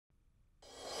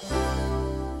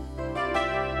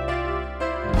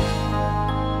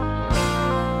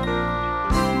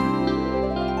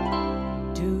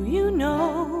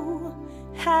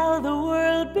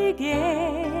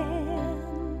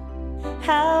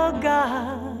For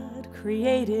God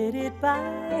created it by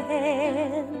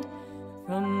hand,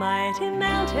 from mighty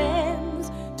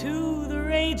mountains to the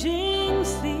raging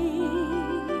sea,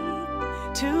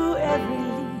 to every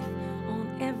leaf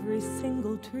on every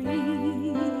single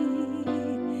tree.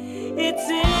 It's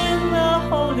in the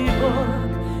holy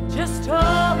book. Just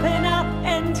open up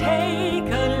and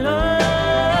take a look.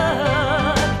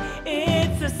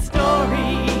 It's a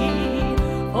story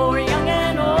for young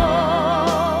and old,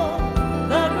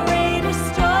 the greatest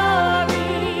story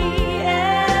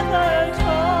ever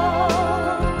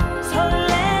told. So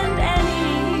lend an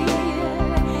ear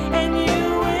and you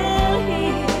will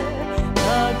hear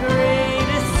the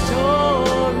greatest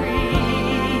story.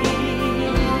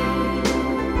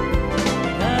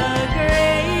 The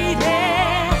greatest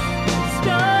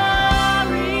story.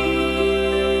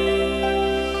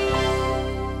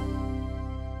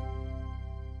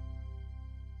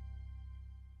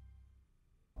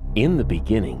 In the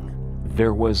beginning,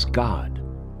 there was God.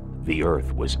 The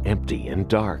earth was empty and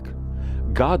dark.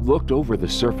 God looked over the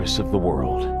surface of the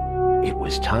world. It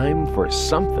was time for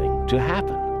something to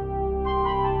happen.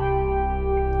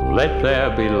 Let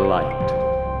there be light.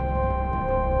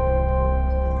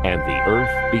 And the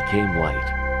earth became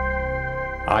light.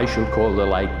 I shall call the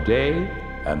light day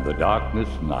and the darkness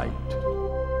night.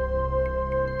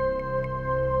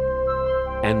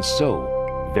 And so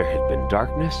there had been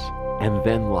darkness and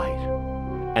then light.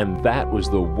 And that was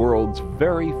the world's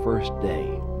very first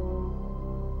day.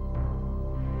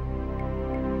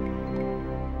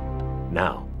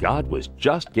 Now, God was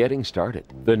just getting started.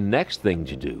 The next thing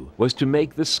to do was to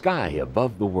make the sky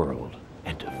above the world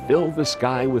and to fill the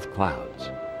sky with clouds.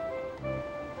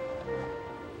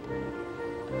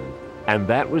 And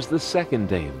that was the second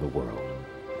day of the world.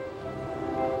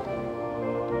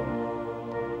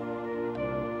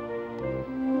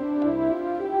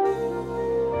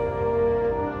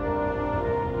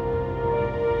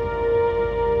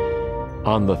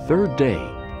 On the third day,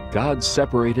 God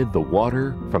separated the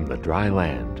water from the dry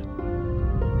land.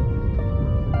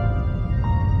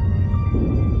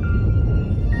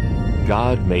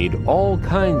 God made all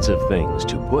kinds of things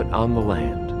to put on the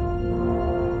land.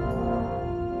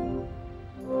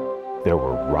 There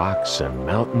were rocks and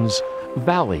mountains,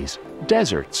 valleys,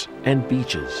 deserts, and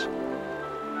beaches.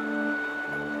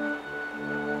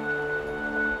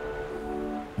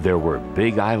 There were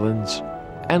big islands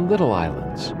and little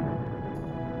islands.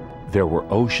 There were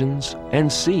oceans and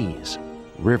seas,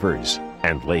 rivers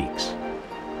and lakes.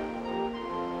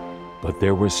 But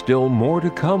there was still more to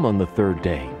come on the third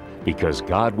day, because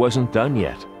God wasn't done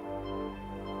yet.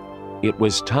 It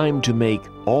was time to make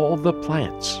all the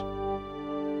plants.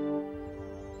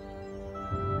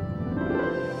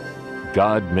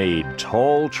 God made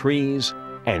tall trees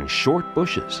and short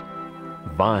bushes,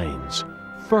 vines,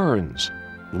 ferns,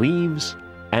 leaves,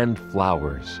 and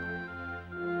flowers.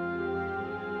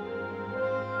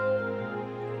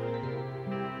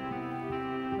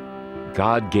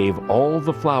 God gave all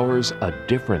the flowers a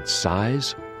different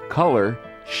size, color,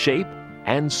 shape,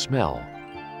 and smell.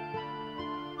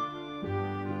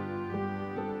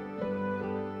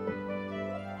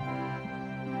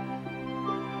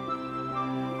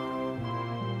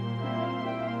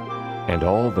 And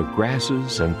all the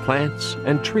grasses and plants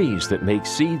and trees that make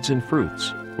seeds and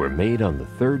fruits were made on the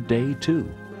third day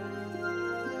too.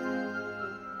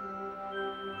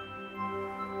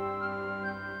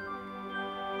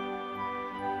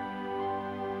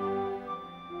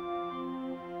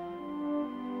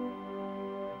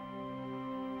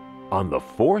 On the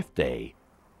fourth day,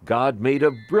 God made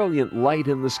a brilliant light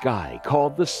in the sky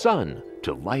called the sun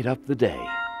to light up the day,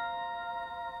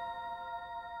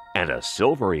 and a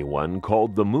silvery one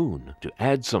called the moon to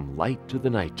add some light to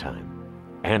the nighttime.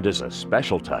 And as a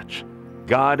special touch,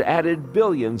 God added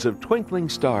billions of twinkling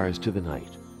stars to the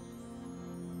night.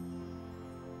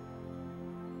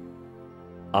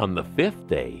 On the fifth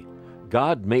day,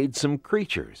 God made some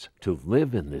creatures to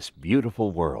live in this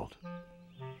beautiful world.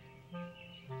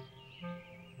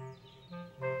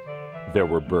 There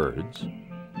were birds,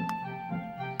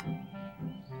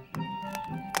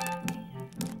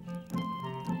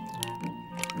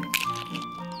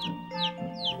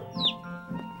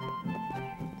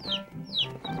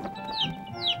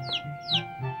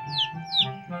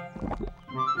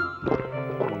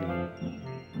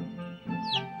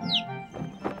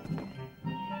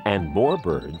 and more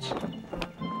birds,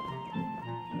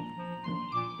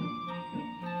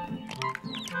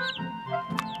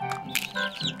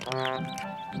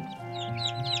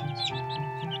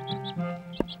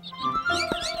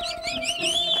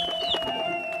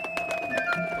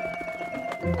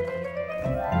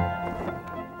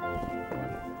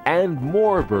 and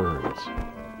more birds.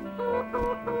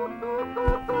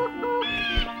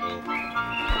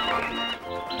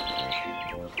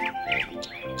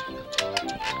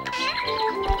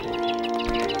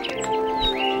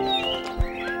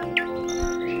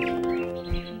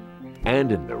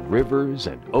 And in the rivers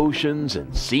and oceans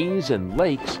and seas and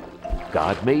lakes,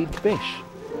 God made fish.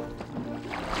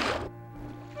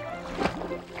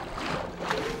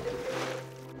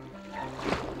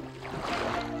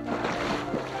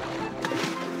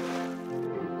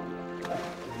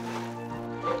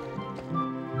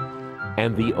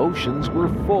 And the oceans were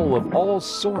full of all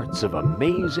sorts of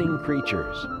amazing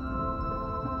creatures.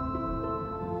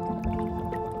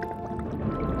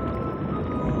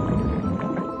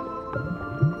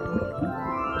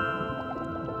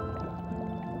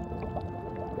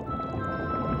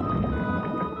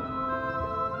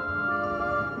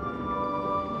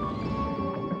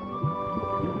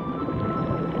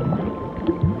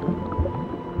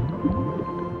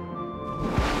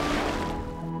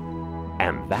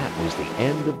 And that was the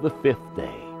end of the 5th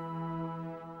day.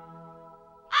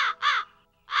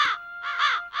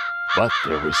 But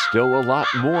there was still a lot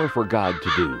more for God to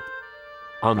do.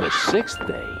 On the 6th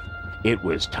day, it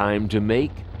was time to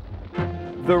make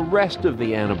the rest of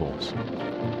the animals.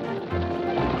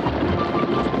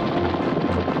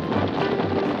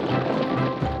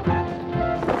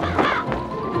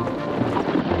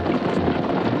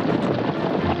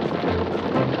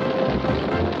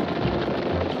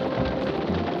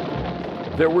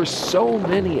 There were so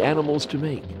many animals to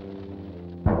make.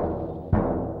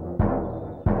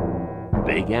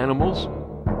 Big animals,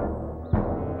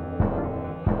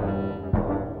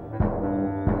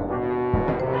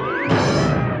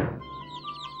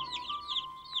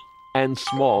 and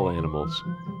small animals.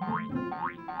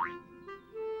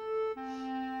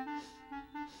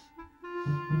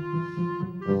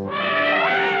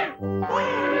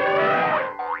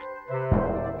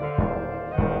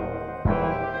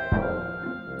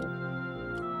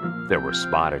 There were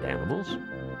spotted animals,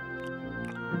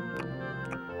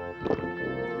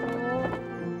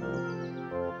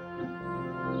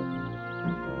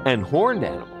 and horned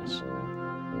animals,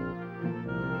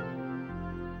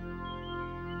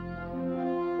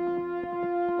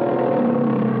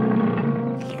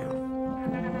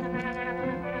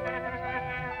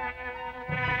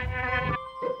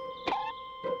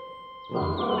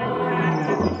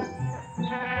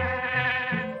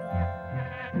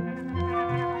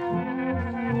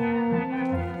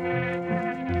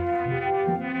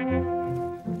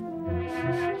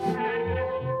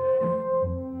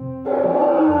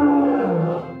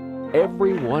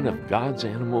 every one of God's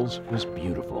animals was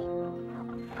beautiful.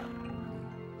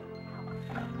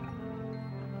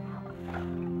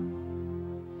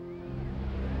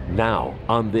 Now,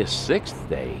 on this 6th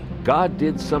day, God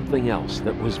did something else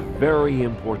that was very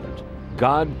important.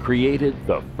 God created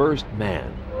the first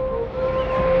man.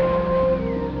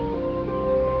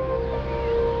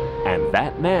 And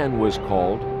that man was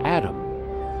called Adam.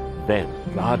 Then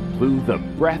God blew the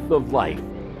breath of life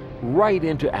right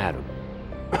into Adam.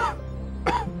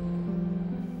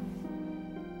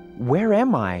 Where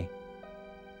am I?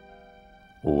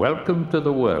 Welcome to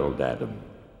the world, Adam.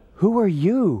 Who are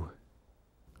you?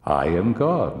 I am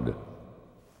God.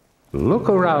 Look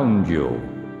around you.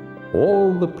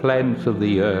 All the plants of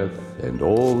the earth and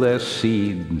all their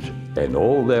seeds and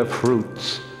all their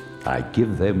fruits, I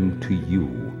give them to you.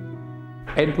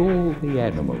 And all the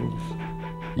animals.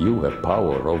 You have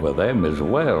power over them as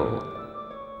well.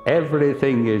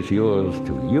 Everything is yours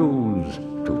to use,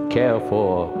 to care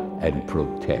for, and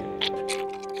protect.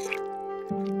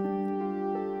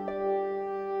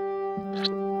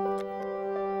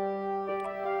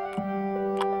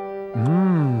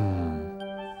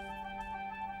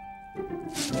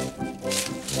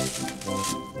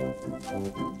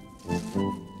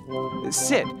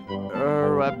 Sit.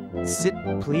 Sit,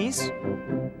 please.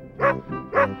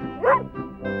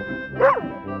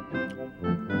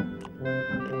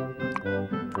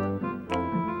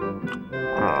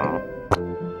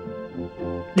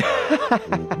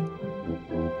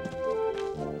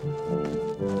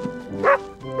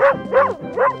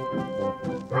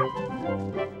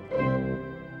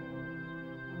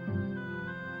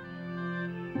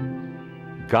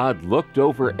 God looked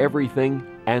over everything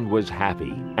and was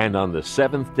happy. And on the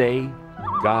 7th day,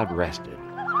 God rested.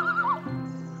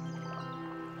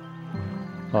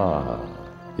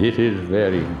 It is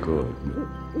very good.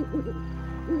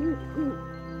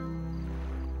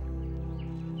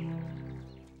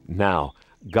 Now,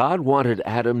 God wanted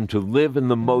Adam to live in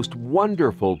the most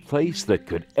wonderful place that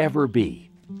could ever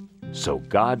be. So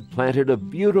God planted a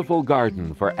beautiful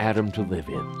garden for Adam to live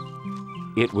in.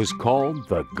 It was called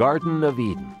the Garden of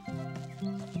Eden.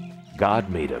 God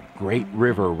made a great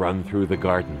river run through the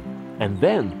garden, and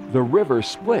then the river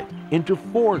split into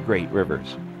 4 great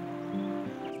rivers.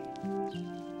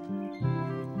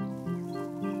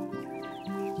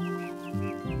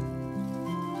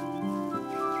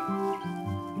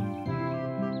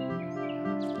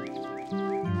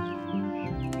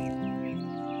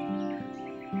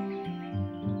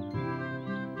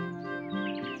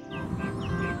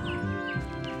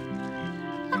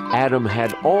 Adam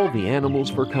had all the animals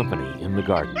for company in the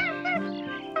garden.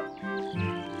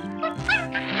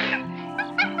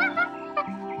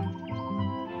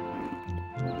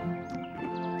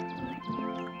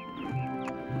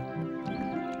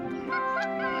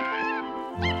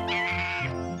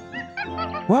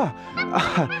 Whoa.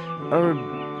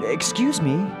 Excuse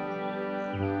me.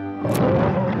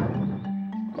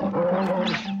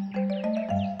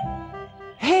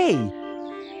 Hey!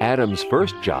 Adam's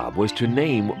first job was to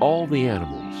name all the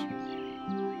animals.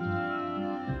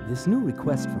 This new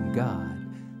request from God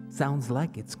sounds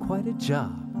like it's quite a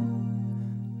job.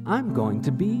 I'm going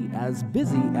to be as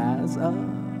busy as a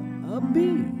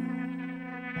bee.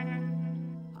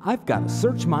 I've got to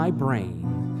search my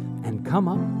brain and come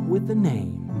up with a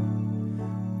name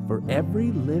for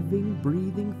every living,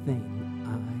 breathing thing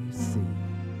I see.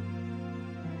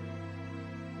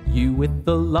 You with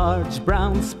the large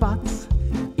brown spots,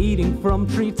 eating from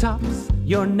treetops,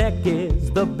 your neck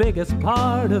is the biggest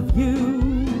part of you.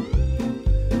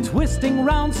 Twisting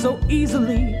round so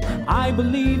easily, I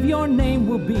believe your name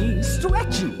will be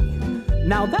Stretchy.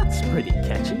 Now that's pretty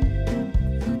catchy.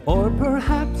 Or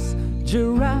perhaps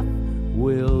Giraffe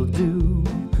will do.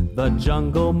 The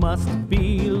jungle must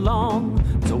belong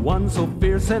to one so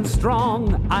fierce and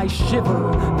strong. I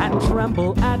shiver and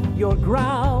tremble at your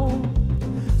growl.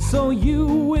 So you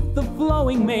with the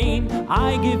flowing mane,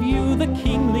 I give you the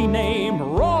kingly name,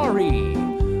 Rory.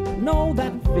 No,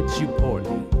 that fits you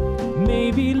poorly.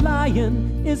 Maybe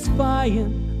lion is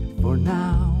fine for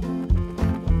now.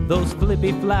 Those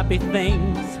flippy flappy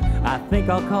things, I think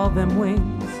I'll call them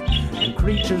wings. And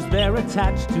creatures they're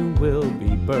attached to will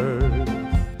be birds.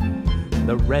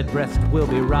 The redbreast will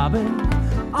be robin,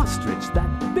 ostrich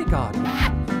that big odd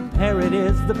one. Parrot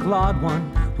is the clawed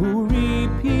one who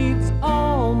repeats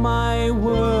all my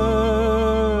words.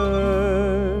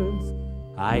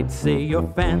 I'd say your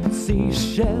fancy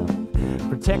shell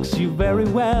protects you very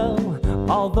well,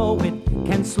 although it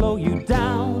can slow you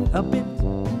down a bit.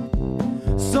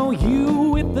 So you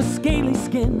with the scaly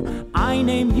skin, I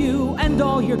name you and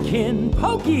all your kin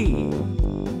Pokey.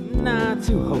 Nah,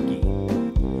 too hokey.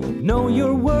 Know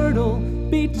your word'll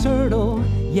be turtle,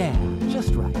 yeah,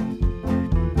 just right.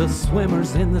 The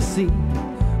swimmers in the sea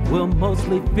will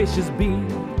mostly fishes be,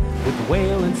 with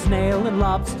whale and snail and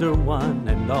lobster one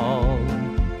and all.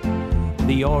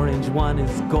 The orange one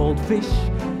is goldfish,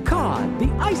 cod,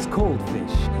 the ice-cold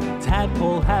fish.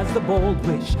 Tadpole has the bold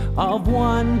wish of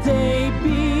one day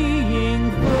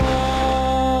being frog.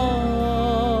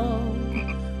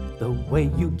 The way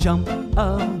you jump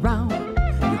around,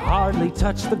 you hardly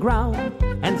touch the ground,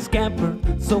 and scamper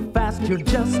so fast you're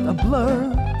just a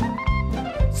blur.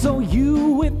 So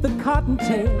you with the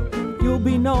cottontail, you'll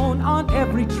be known on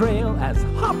every trail as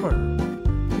Hopper.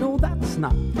 No, that's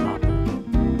not proper.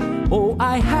 Oh,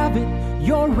 I have it,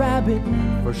 you're rabbit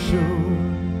for sure.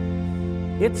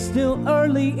 It's still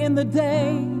early in the day,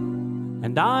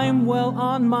 and I'm well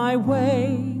on my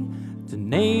way to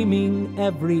naming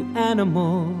every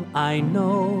animal I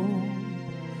know.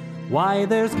 Why,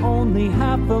 there's only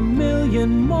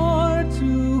 500,000 more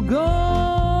to go.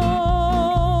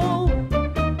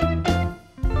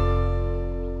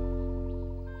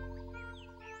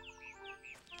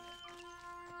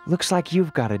 Looks like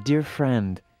you've got a dear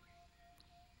friend.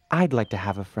 I'd like to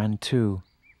have a friend too.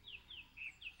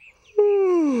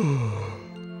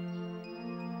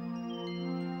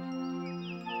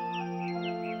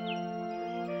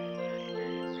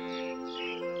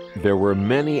 There were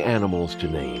many animals to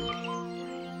name.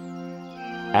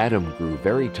 Adam grew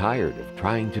very tired of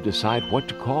trying to decide what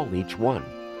to call each one.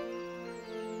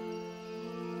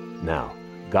 Now,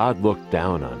 God looked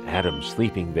down on Adam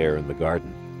sleeping there in the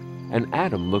garden, and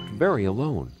Adam looked very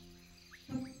alone.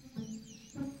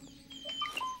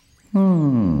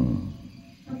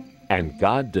 And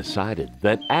God decided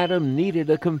that Adam needed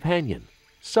a companion,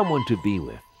 someone to be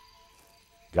with.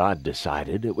 God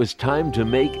decided it was time to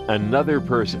make another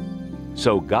person,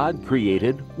 so God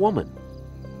created woman.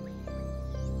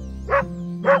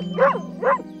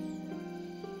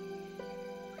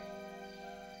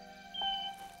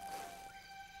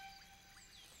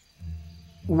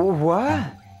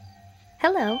 What?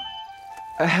 Hello.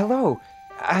 Hello.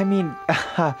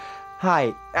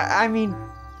 Hi.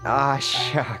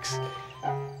 Shucks.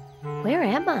 Where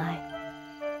am I?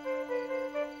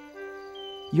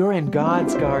 You're in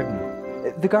God's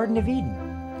garden, the Garden of Eden.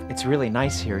 It's really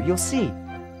nice here, you'll see.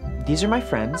 These are my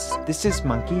friends. This is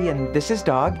Monkey, and this is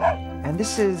Dog, and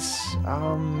this is,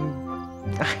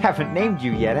 I haven't named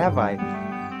you yet, have I?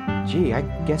 Gee, I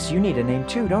guess you need a name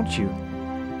too, don't you?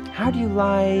 How do you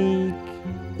like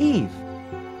Eve?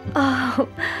 Oh,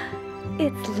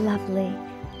 it's lovely.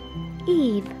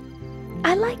 Eve.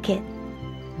 I like it.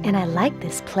 And I like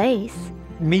this place.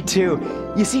 Me too.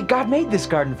 You see, God made this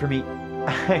garden for me.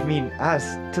 Us,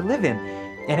 to live in.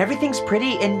 And everything's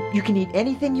pretty, and you can eat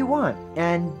anything you want,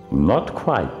 and... Not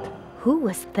quite. Who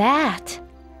was that?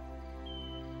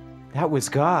 That was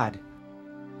God.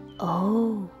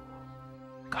 Oh.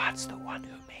 God's the one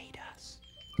who made us.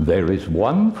 There is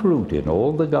one fruit in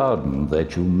all the garden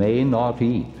that you may not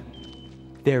eat.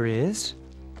 There is?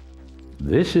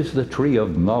 This is the tree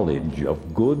of knowledge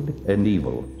of good and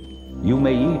evil. You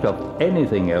may eat of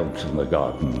anything else in the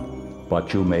garden,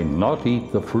 but you may not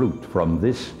eat the fruit from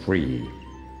this tree.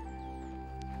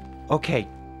 Okay,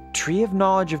 tree of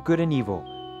knowledge of good and evil.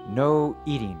 No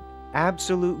eating.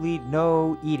 Absolutely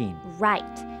no eating. Right.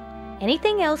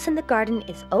 Anything else in the garden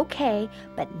is okay,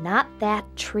 but not that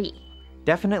tree.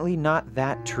 Definitely not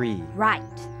that tree. Right.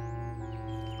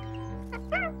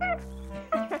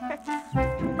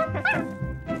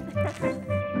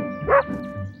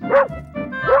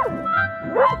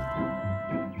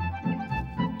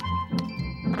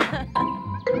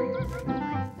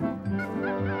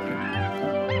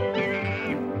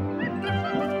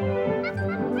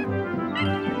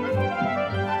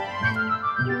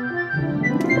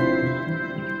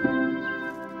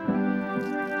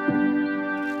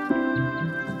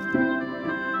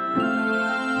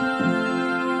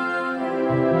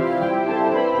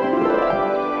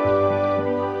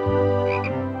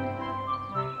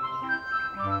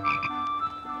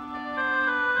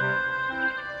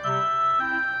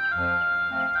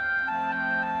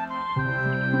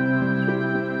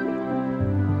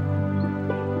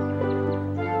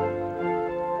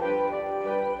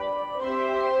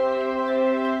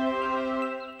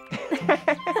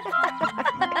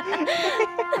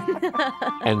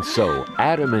 And so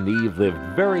Adam and Eve lived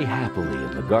very happily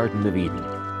in the Garden of Eden.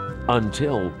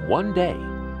 Until one day.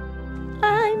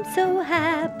 I'm so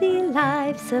happy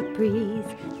life's a breeze,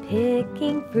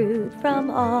 picking fruit from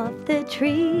off the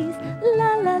trees.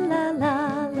 La la la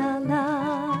la la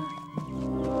la.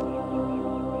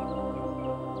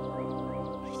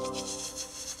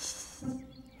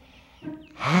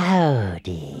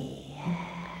 Howdy.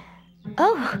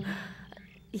 Oh,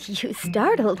 you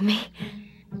startled me.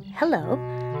 Hello.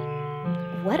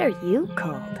 What are you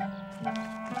called?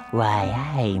 Why,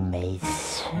 I'm a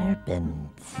serpent.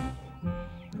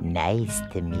 Nice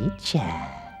to meet ya.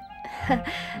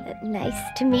 Nice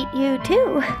to meet you,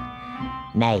 too.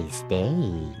 Nice day,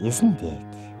 isn't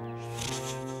it?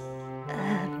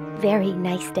 Very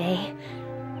nice day.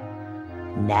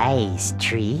 Nice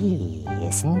tree,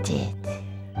 isn't it?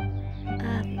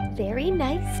 Very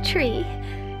nice tree.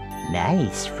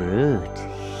 Nice fruit.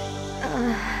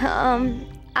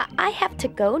 I have to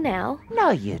go now. No,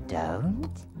 you don't.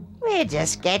 We're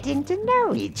just getting to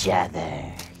know each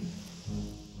other.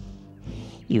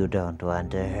 You don't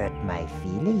want to hurt my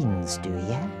feelings, do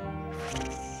ya?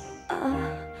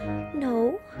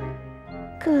 No.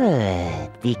 Good,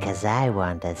 because I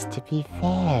want us to be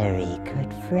very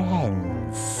good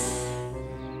friends.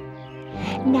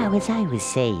 Now, as I was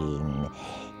saying,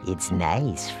 it's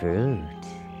nice fruit,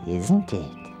 isn't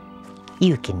it?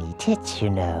 You can eat it,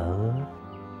 you know.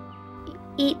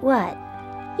 Eat what?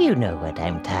 You know what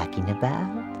I'm talking about.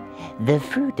 The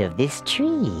fruit of this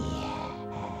tree.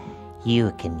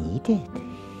 You can eat it.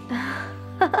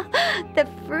 The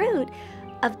fruit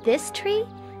of this tree?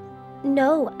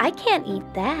 No, I can't eat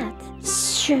that.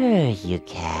 Sure you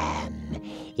can.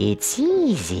 It's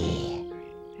easy.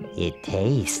 It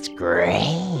tastes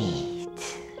great.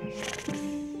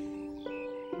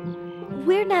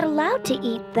 We're not allowed to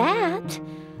eat that.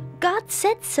 God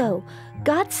said so.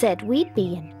 God said we'd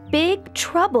be in big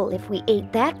trouble if we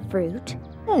ate that fruit.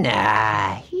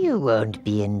 Nah, you won't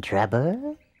be in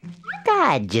trouble.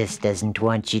 God just doesn't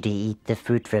want you to eat the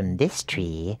fruit from this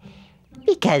tree,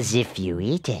 because if you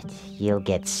eat it, you'll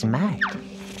get smart.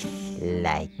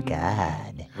 Like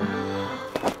God.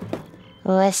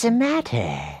 What's the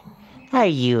matter? Are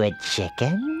you a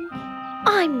chicken?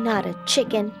 I'm not a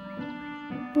chicken.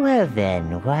 Well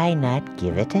then, why not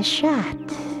give it a shot?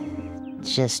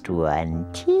 Just one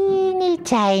teeny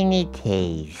tiny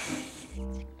taste.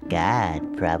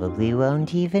 God probably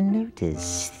won't even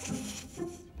notice.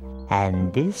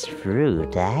 And this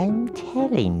fruit, I'm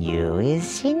telling you,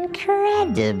 is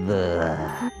incredible.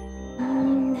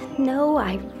 No,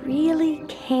 I really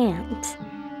can't.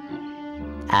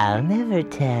 I'll never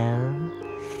tell.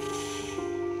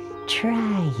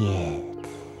 Try it.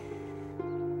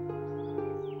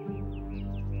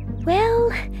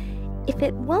 Well, if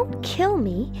it won't kill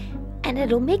me, and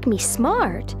it'll make me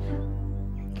smart,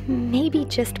 maybe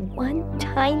just one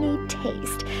tiny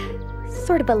taste.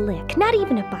 Sort of a lick, not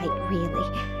even a bite, really.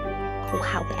 Oh,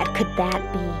 how bad could that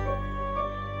be?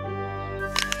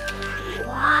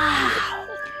 Wow!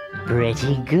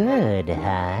 Pretty good,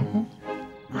 huh?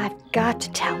 I've got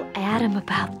to tell Adam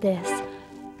about this.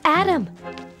 Adam!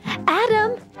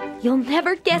 Adam! You'll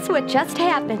never guess what just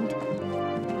happened.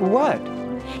 What?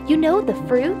 You know the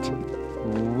fruit?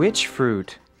 Which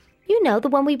fruit? You know, the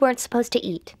one we weren't supposed to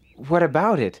eat. What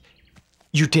about it?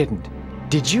 You didn't.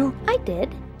 Did you? I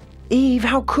did. Eve,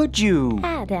 how could you?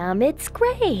 Adam, it's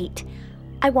great.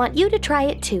 I want you to try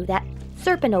it too. That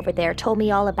serpent over there told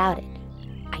me all about it.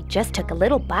 I just took a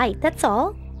little bite, that's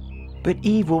all. But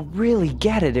Eve will really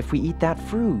get it if we eat that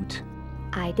fruit.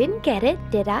 I didn't get it,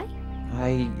 did I?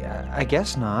 I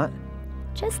guess not.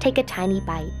 Just take a tiny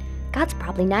bite. God's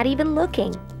probably not even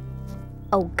looking.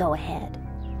 Oh, go ahead.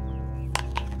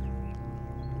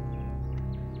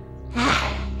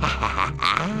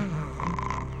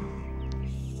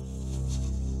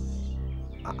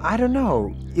 I don't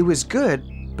know. It was good,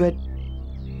 but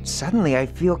suddenly I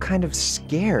feel kind of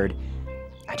scared.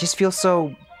 I just feel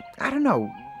so, I don't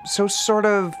know, so sort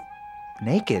of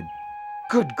naked.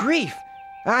 Good grief!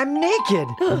 I'm naked!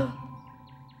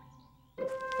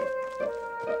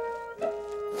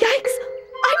 Yikes!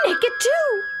 I'm naked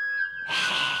too!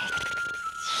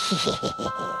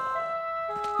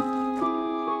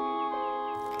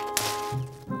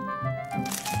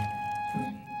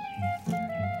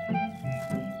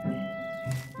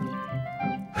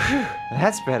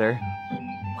 That's better.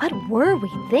 What were we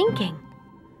thinking?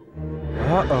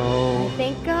 Uh-oh. I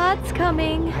think God's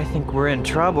coming. I think we're in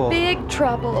trouble. Big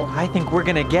trouble. I think we're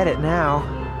gonna get it now.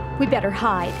 We better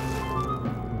hide.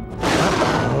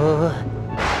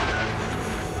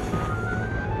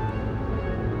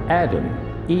 Adam,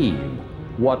 Eve,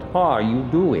 what are you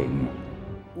doing?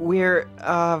 We're,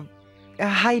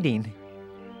 hiding.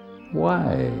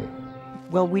 Why?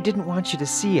 Well, we didn't want you to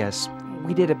see us.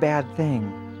 We did a bad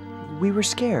thing. We were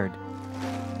scared.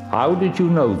 How did you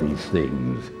know these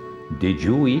things? Did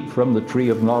you eat from the tree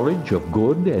of knowledge of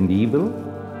good and evil?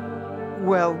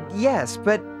 Well, yes,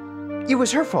 but it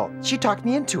was her fault. She talked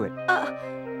me into it.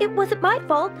 It wasn't my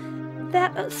fault.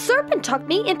 That serpent talked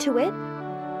me into it.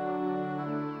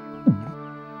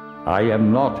 I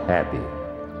am not happy.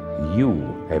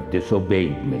 You have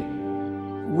disobeyed me.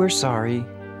 We're sorry.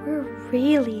 We're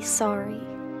really sorry.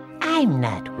 I'm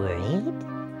not worried.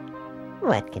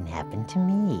 What can happen to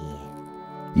me?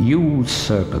 You,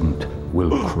 serpent,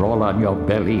 will crawl on your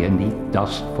belly and eat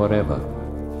dust forever.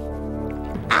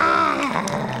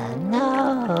 Ah,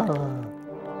 no.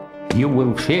 You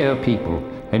will fear people,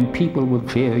 and people will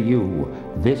fear you.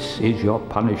 This is your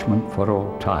punishment for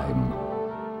all time.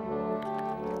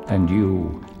 And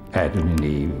you, Adam and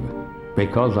Eve,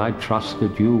 because I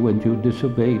trusted you and you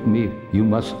disobeyed me, you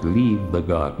must leave the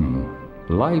garden.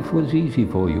 Life was easy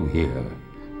for you here,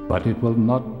 but it will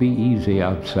not be easy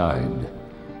outside.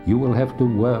 You will have to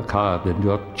work hard, and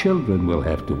your children will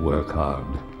have to work hard.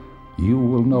 You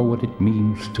will know what it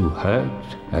means to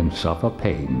hurt and suffer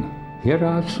pain. Here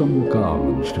are some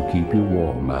garments to keep you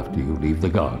warm after you leave the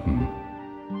garden.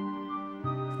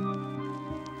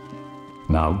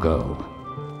 Now go.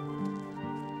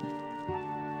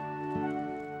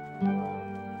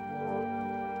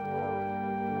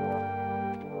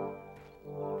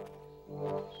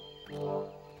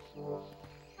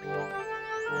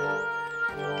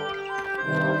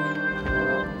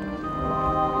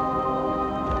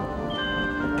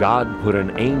 God put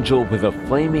an angel with a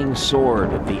flaming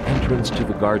sword at the entrance to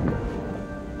the garden,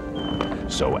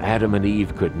 so Adam and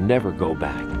Eve could never go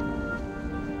back.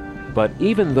 But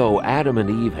even though Adam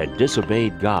and Eve had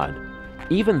disobeyed God,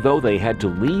 even though they had to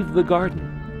leave the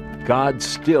garden, God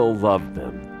still loved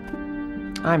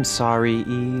them. I'm sorry,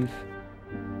 Eve.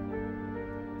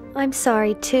 I'm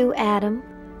sorry too, Adam.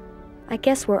 I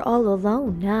guess we're all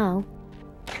alone now.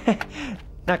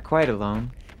 Not quite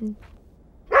alone.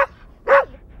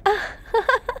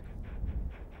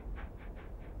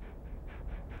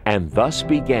 And thus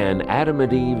began Adam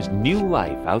and Eve's new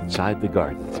life outside the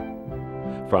garden.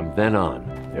 From then on,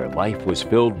 their life was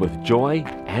filled with joy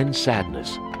and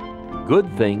sadness,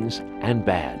 good things and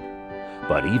bad.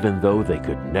 But even though they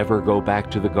could never go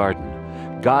back to the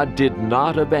garden, God did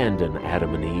not abandon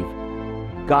Adam and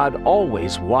Eve. God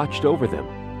always watched over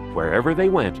them, wherever they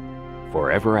went,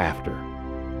 forever after.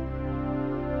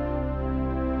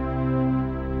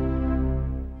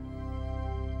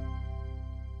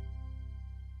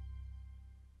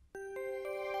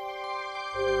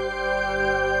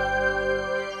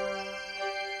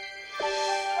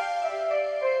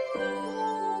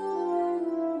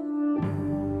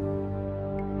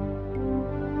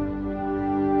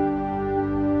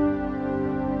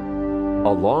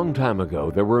 A long time ago,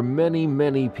 there were many,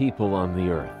 many people on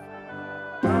the earth.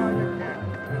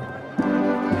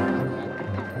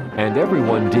 And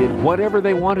everyone did whatever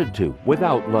they wanted to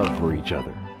without love for each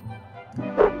other.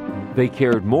 They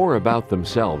cared more about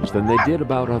themselves than they did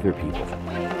about other people.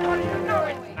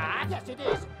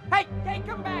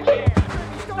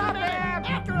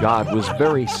 God was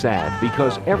very sad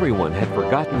because everyone had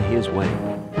forgotten his way.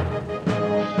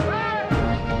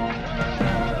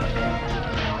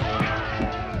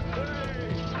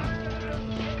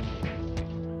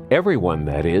 Everyone,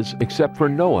 that is, except for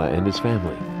Noah and his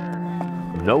family.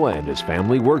 Noah and his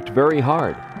family worked very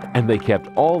hard, and they kept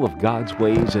all of God's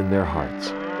ways in their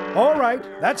hearts. All right,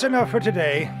 that's enough for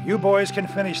today. You boys can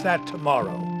finish that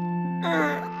tomorrow.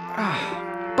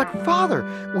 But Father,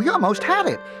 we almost had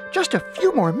it. Just a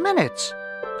few more minutes.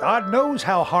 God knows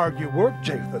how hard you work,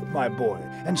 Japheth, my boy,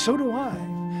 and so do I.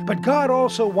 But God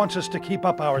also wants us to keep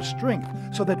up our strength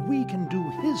so that we can do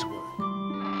His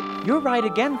work. You're right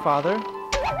again, Father.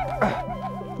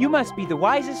 You must be the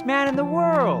wisest man in the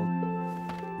world.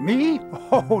 Me?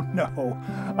 Oh, no.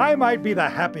 I might be the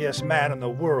happiest man in the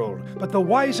world, but the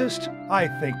wisest, I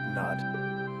think not.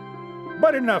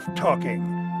 But enough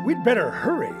talking. We'd better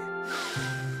hurry.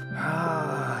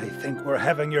 I think we're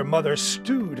having your mother's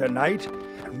stew tonight,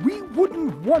 and we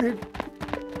wouldn't want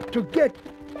it to get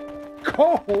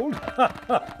cold.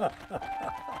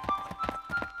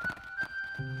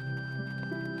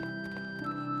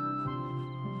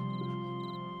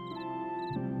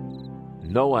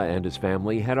 Noah and his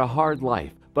family had a hard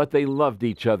life, but they loved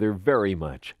each other very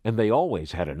much, and they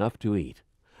always had enough to eat.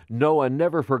 Noah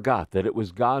never forgot that it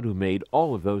was God who made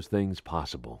all of those things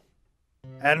possible.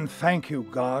 And thank you,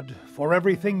 God, for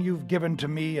everything you've given to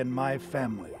me and my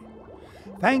family.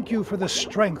 Thank you for the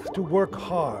strength to work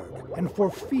hard, and for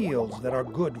fields that are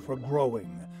good for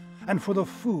growing, and for the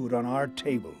food on our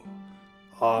table.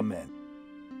 Amen.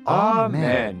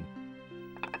 Amen.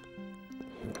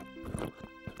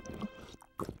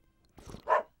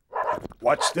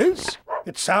 What's this?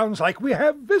 It sounds like we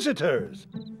have visitors.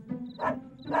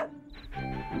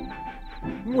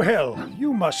 Well,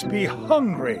 you must be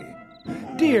hungry.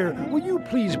 Dear, will you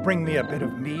please bring me a bit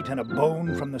of meat and a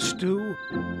bone from the stew?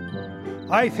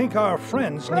 I think our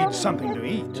friends need something to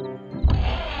eat.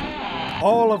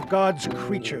 All of God's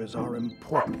creatures are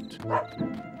important.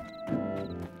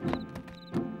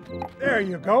 There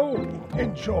you go.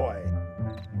 Enjoy.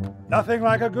 Nothing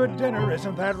like a good dinner,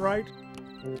 isn't that right?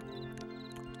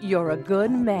 You're a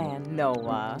good man,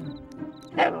 Noah.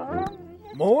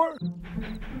 More?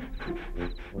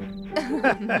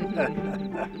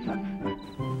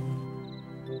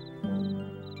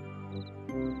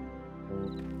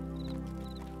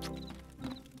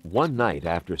 One night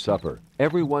after supper,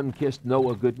 everyone kissed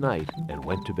Noah good night and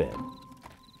went to bed.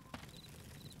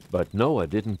 But Noah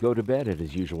didn't go to bed at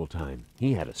his usual time.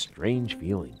 He had a strange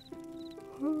feeling.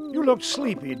 You look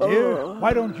sleepy, dear.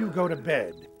 Why don't you go to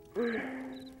bed?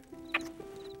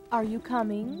 Are you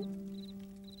coming?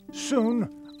 Soon.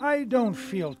 I don't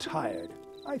feel tired.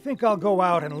 I think I'll go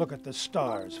out and look at the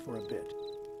stars for a bit.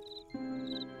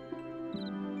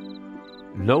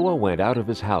 Noah went out of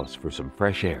his house for some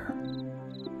fresh air.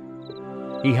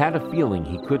 He had a feeling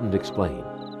he couldn't explain.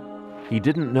 He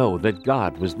didn't know that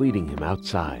God was leading him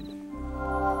outside.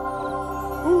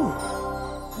 Ooh,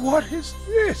 what is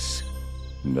this?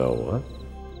 Noah?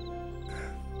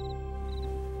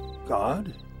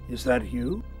 God, is that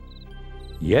you?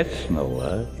 Yes,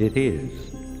 Noah, it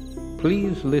is.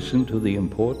 Please listen to the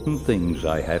important things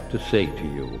I have to say to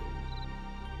you.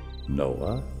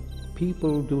 Noah,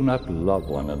 people do not love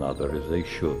one another as they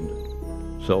should.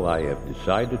 So I have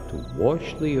decided to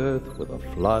wash the earth with a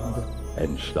flood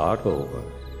and start over.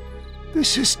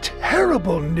 This is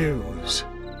terrible news.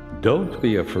 Don't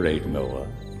be afraid, Noah.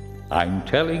 I'm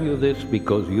telling you this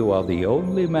because you are the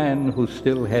only man who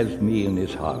still has me in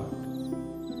his heart.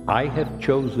 I have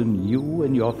chosen you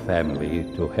and your family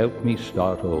to help me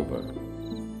start over.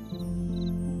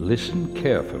 Listen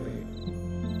carefully.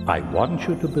 I want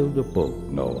you to build a boat,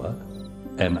 Noah,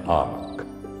 an ark.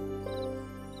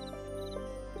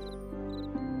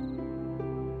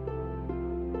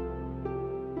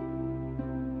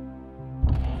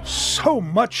 so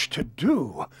much to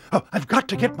do. I've got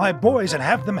to get my boys and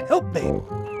have them help me.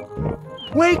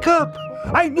 Wake up!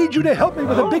 I need you to help me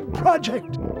with a big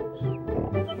project.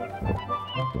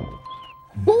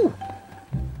 Ooh.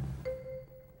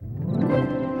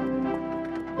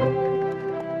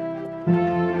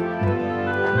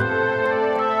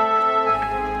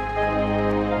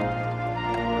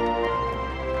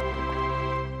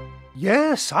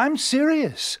 Yes, I'm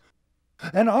serious.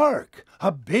 An ark.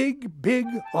 A big, big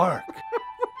ark.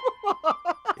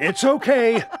 It's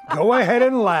okay. Go ahead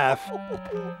and laugh.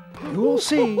 You'll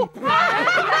see.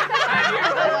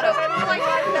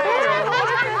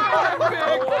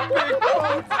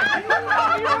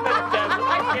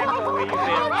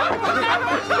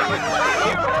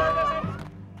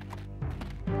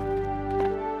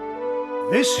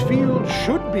 This field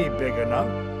should be big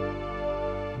enough.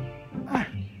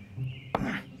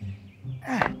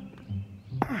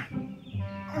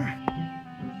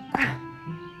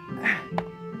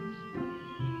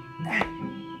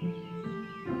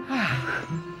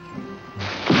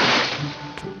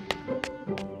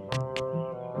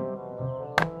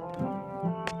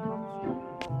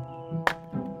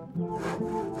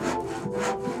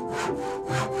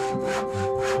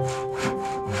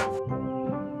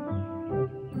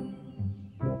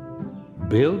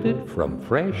 Build it from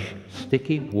fresh,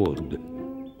 sticky wood.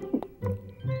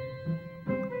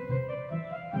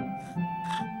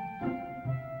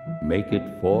 Make it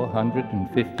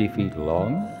 450 feet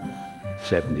long,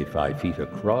 75 feet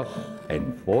across,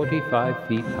 and 45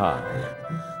 feet high.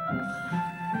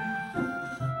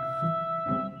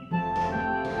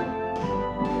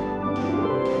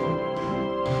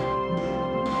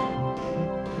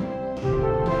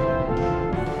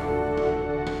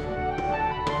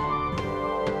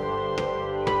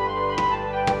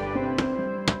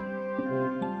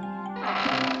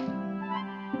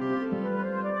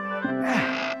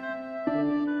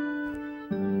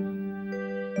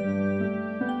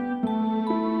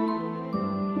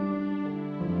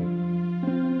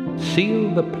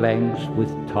 Seal the planks with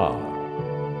tar.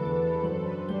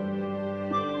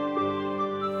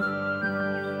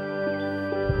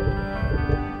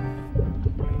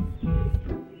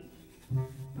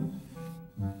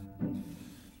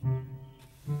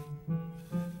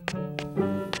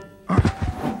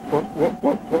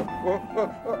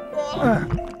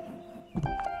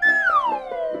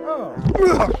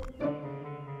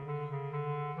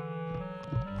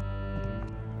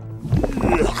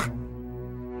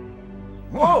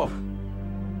 Whoa!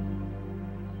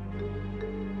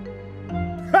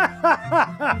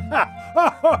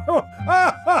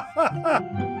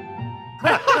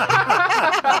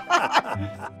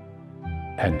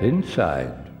 And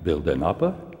inside, build an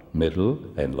upper, middle,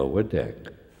 and lower deck.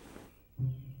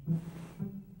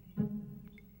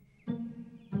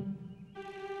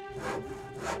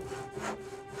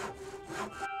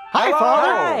 Hi,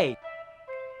 Father! Hi!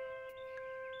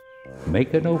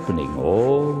 Make an opening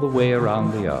all the way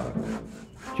around the ark,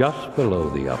 just below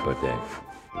the upper deck.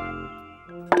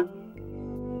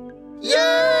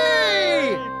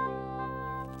 Yay!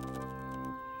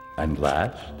 And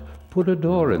last, put a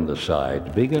door in the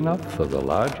side big enough for the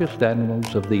largest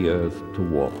animals of the earth to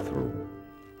walk through.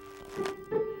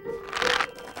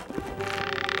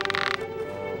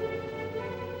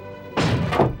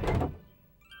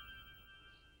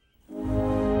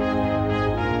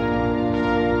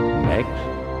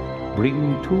 Next,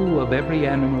 bring 2 of every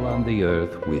animal on the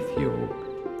earth with you,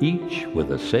 each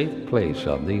with a safe place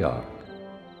on the ark.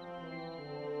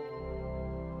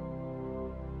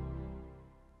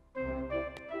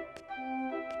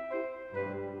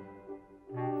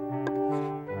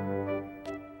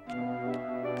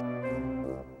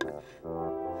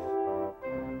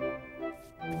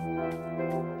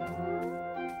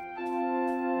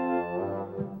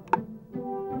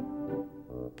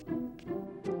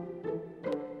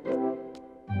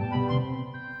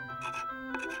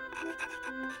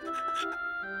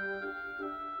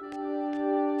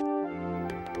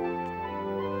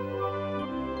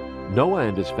 Noah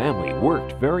and his family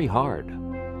worked very hard.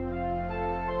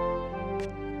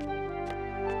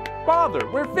 Father,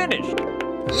 we're finished!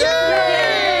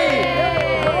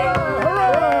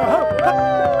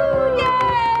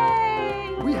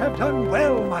 We have done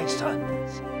well, my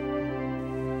sons.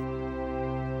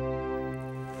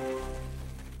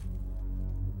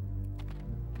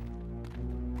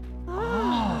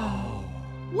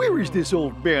 Where is this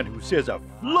old man who says a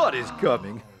flood is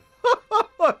coming?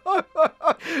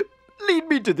 Lead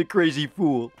me to the crazy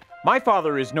fool. My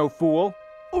father is no fool.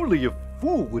 Only a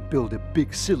fool would build a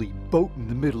big silly boat in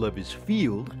the middle of his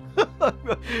field.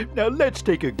 Now let's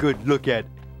take a good look at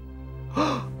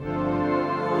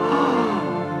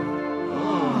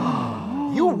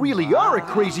really are a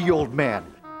crazy old man.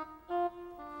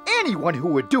 Anyone who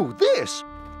would do this.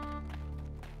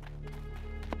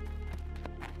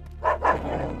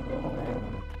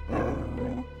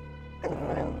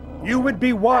 You would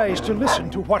be wise to listen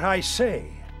to what I say.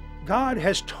 God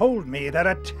has told me that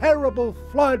a terrible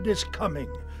flood is coming.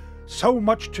 So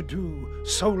much to do,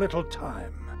 so little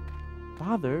time.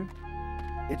 Father?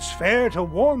 It's fair to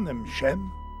warn them,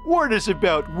 Shem. Warn us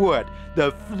about what?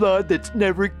 The flood that's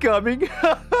never coming?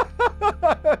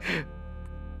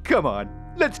 Come on,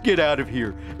 let's get out of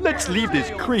here. Let's leave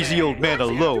this crazy old man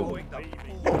alone.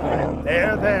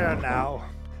 There now.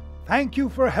 Thank you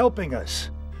for helping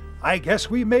us. I guess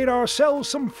we made ourselves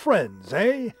some friends,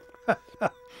 eh?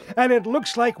 And it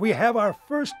looks like we have our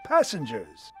first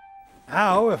passengers.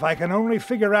 Now, if I can only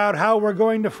figure out how we're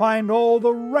going to find all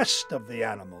the rest of the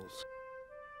animals.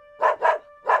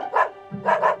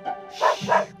 Shh,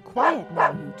 quiet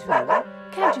now, you two.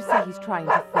 Can't you see he's trying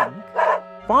to think?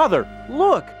 Father,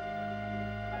 look!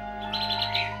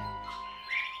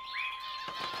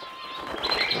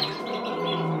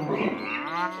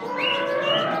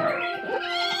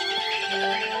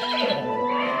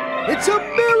 It's a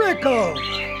miracle!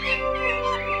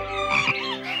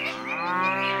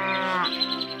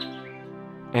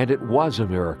 And it was a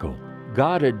miracle.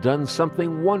 God had done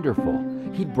something wonderful.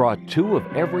 He'd brought 2 of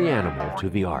every animal to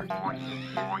the ark.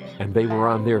 And they were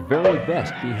on their very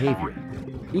best behavior.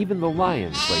 Even the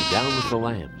lions lay down with the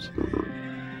lambs.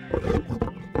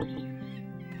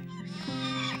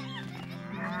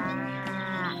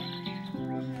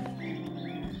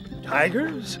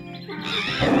 Tigers?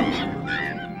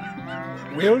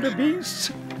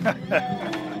 Wildebeests?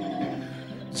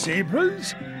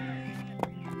 Zebras?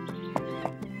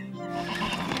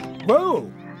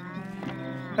 Whoa!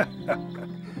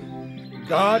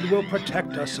 God will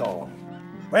protect us all.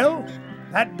 Well,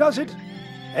 that does it.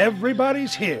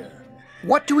 Everybody's here.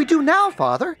 What do we do now,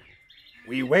 Father?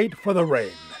 We wait for the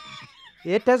rain.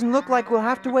 It doesn't look like we'll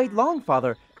have to wait long,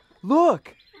 Father.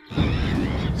 Look!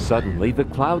 Suddenly, the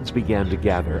clouds began to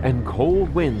gather and cold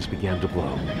winds began to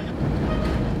blow.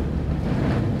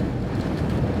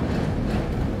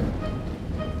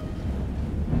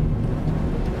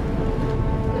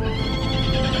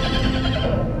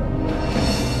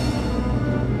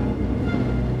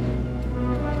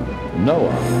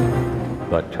 Noah,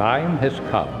 the time has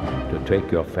come to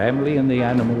take your family and the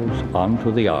animals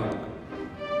onto the ark.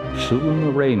 Soon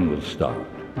the rain will start.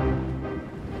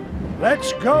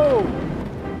 Let's go!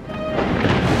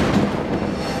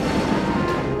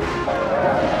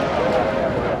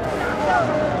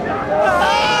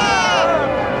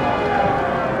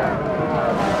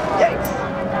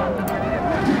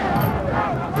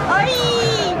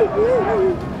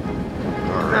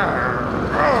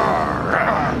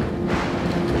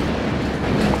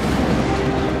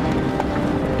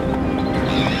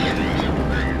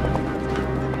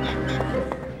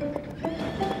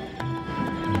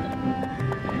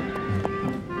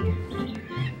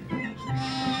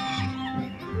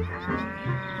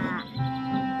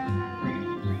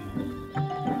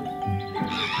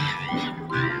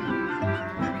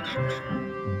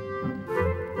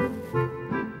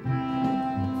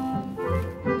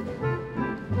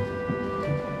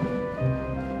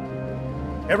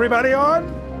 Everybody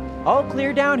on? All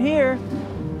clear down here.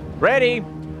 Ready?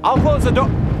 I'll close the door.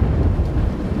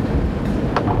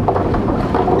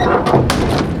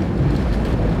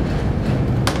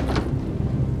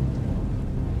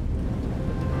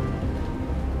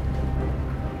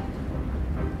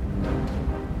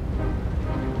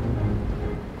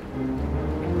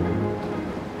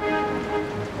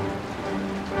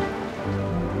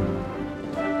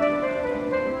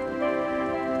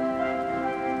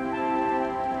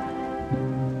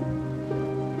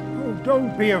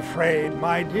 Don't be afraid,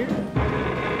 my dear.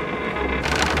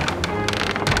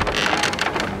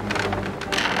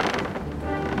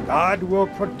 God will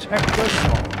protect us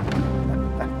all.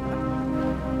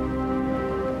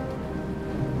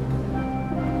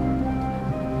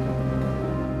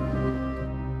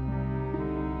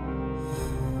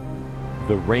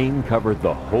 The rain covered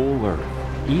the whole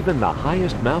earth. Even the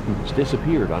highest mountains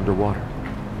disappeared underwater.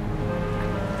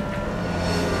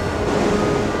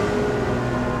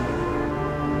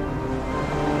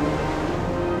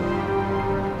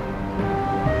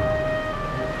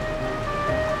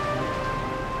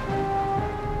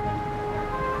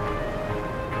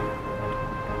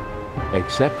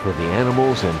 Except for the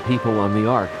animals and people on the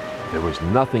ark, there was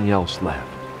nothing else left.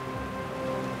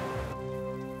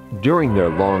 During their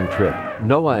long trip,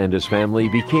 Noah and his family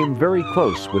became very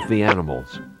close with the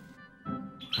animals.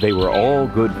 They were all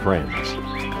good friends.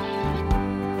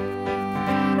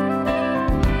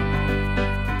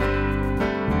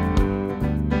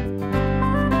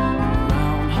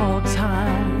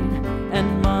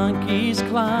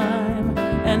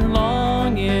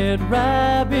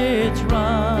 rabbits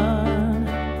run.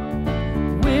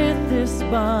 With this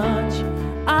bunch,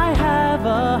 I have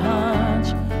a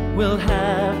hunch we'll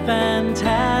have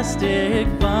fantastic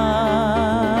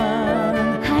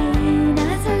fun.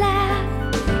 Hyenas laugh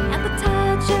at the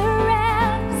tall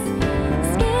giraffes,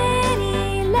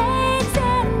 skinny legs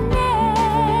and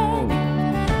neck,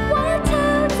 while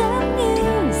toads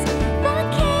amuse the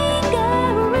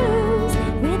kangaroos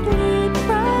with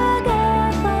leapfrog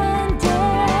up on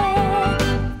deck.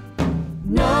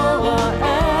 Noah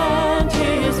and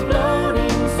his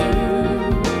floating zoo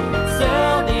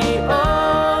sail the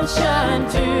ocean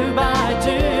two by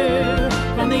two,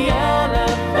 from the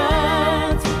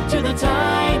elephants to the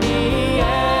tiny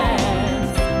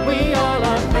ants. We all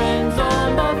are friends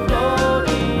on the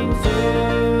floating zoo.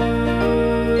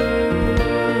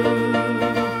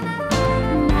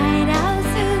 Night owls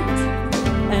hoot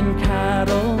And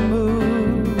cattle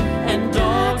moo, and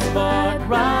dogs bark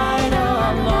right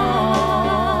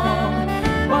along,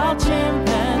 while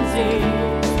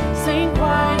chimpanzees sing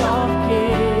quite off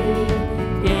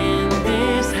key in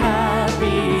this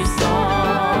happy song.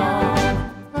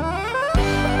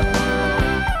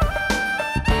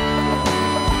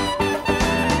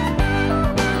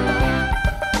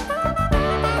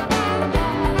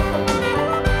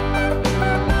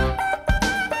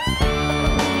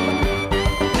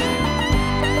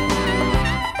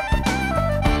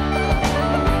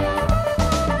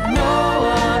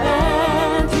 Noah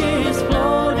and his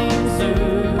floating zoo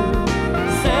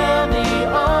sail the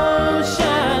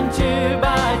ocean two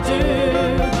by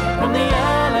two, from the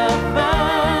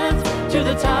elephants to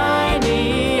the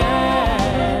tiny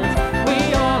ants.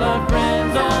 We all are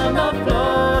friends on the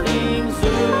floating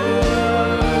zoo.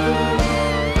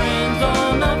 Friends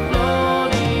on the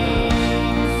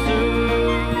floating zoo.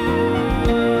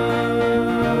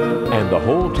 And the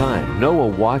whole time, Noah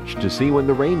watched to see when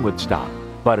the rain would stop,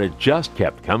 but it just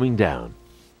kept coming down.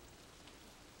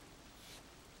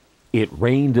 It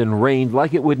rained and rained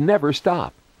like it would never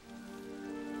stop.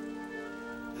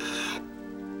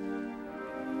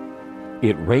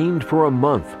 It rained for a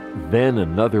month, then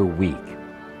another week.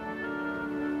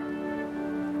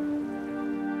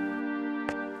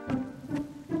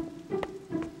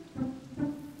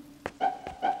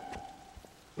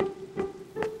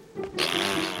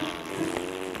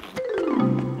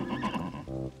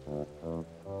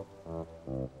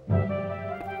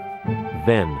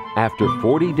 Then, after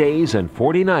 40 days and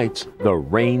 40 nights, the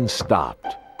rain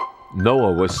stopped.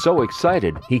 Noah was so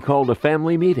excited, he called a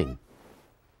family meeting.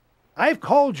 I've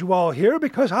called you all here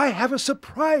because I have a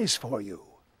surprise for you.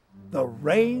 The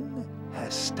rain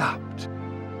has stopped.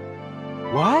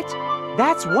 What?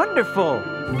 That's wonderful!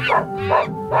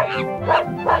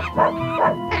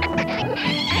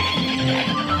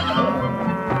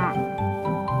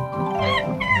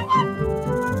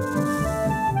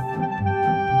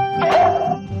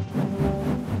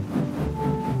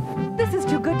 This is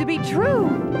too good to be true.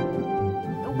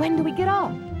 When do we get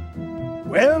off?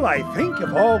 Well, I think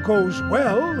if all goes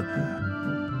well,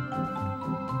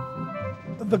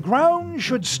 the ground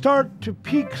should start to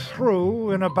peek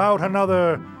through in about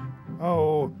another,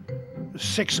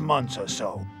 6 months or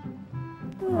so.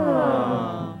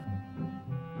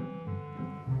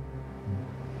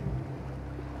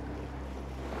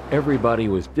 Everybody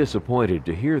was disappointed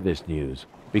to hear this news,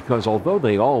 because although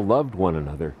they all loved one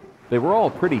another, they were all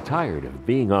pretty tired of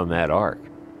being on that ark.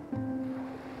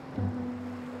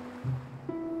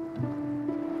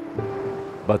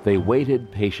 But they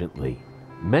waited patiently.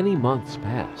 Many months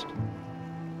passed.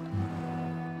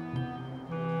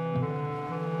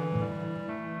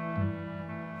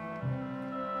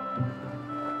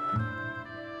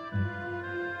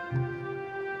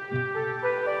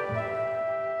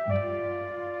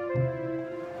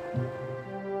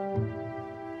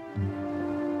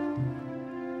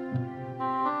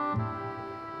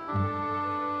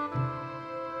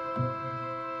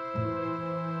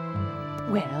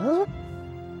 Well,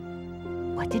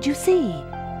 what did you see?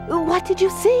 What did you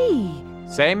see?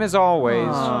 Same as always.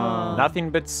 Nothing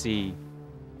but sea.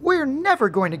 We're never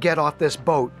going to get off this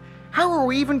boat. How are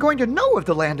we even going to know if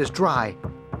the land is dry?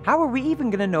 How are we even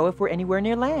going to know if we're anywhere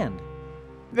near land?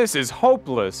 This is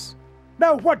hopeless.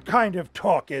 Now, what kind of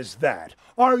talk is that?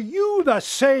 Are you the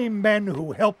same men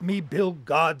who helped me build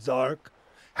God's ark?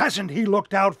 Hasn't he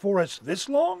looked out for us this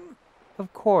long?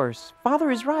 Of course.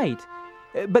 Father is right.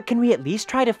 But can we at least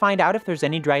try to find out if there's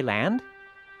any dry land?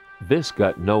 This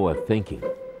got Noah thinking.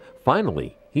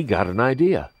 Finally, he got an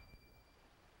idea.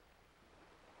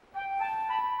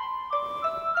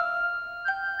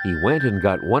 He went and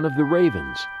got one of the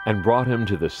ravens and brought him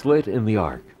to the slit in the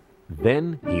ark.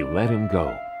 Then he let him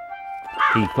go.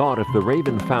 He thought if the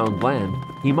raven found land,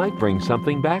 he might bring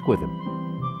something back with him.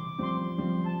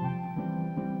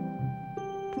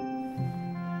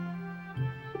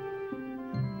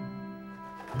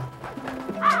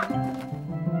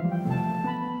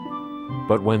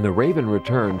 But when the raven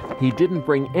returned, he didn't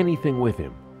bring anything with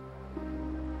him.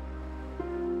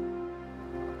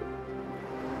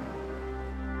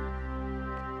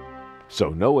 So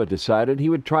Noah decided he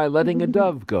would try letting a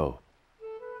dove go.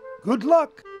 Good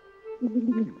luck.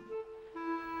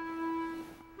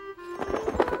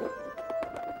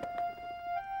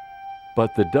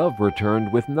 But the dove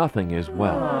returned with nothing as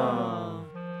well.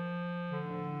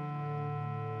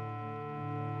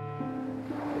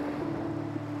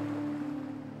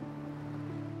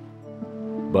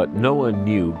 But Noah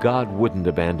knew God wouldn't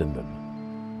abandon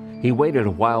them. He waited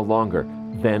a while longer.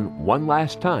 Then, one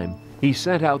last time, he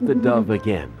sent out the dove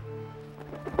again.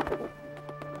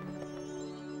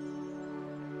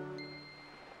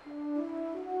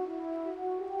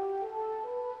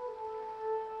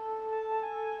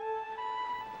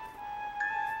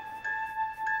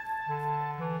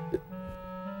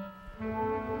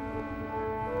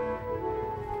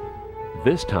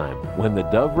 This time, when the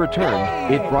dove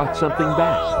returned, it brought something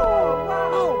back.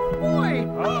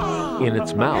 In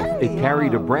its mouth, it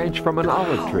carried a branch from an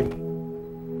olive tree.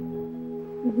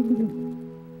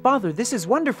 Father, this is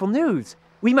wonderful news.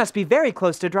 We must be very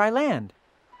close to dry land.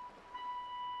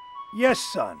 Yes,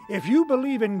 son. If you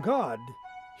believe in God,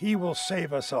 He will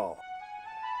save us all.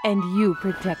 And you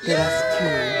protected us too.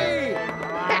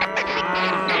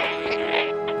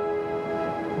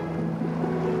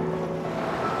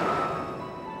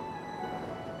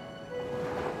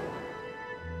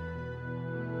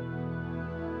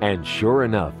 And sure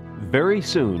enough, very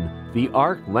soon, the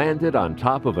ark landed on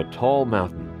top of a tall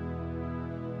mountain.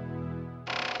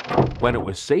 When it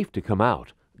was safe to come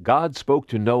out, God spoke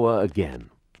to Noah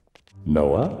again.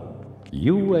 Noah,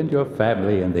 you and your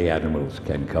family and the animals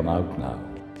can come out now.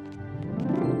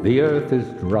 The earth is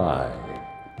dry.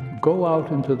 Go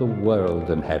out into the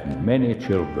world and have many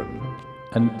children,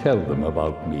 and tell them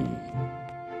about me.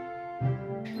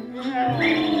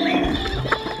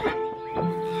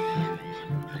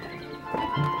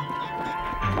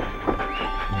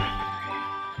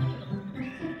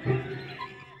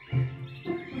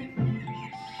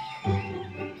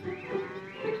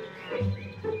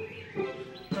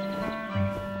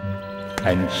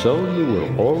 And so you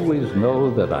will always know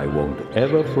that I won't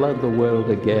ever flood the world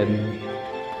again.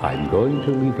 I'm going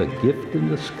to leave a gift in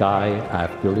the sky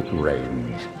after it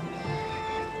rains.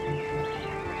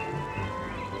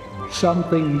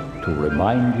 Something to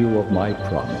remind you of my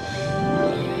promise.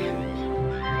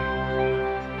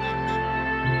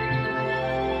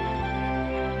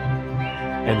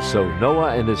 And so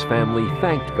Noah and his family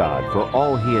thanked God for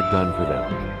all He had done for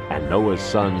them. And Noah's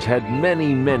sons had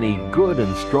many, many good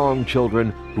and strong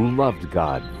children who loved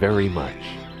God very much.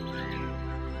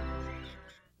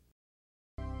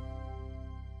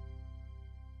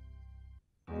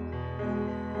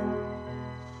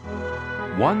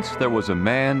 Once there was a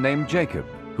man named Jacob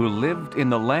who lived in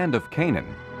the land of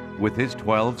Canaan with his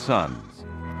 12 sons.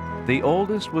 The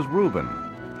oldest was Reuben,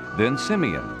 then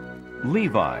Simeon,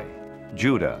 Levi,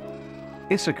 Judah,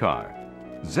 Issachar,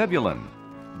 Zebulun,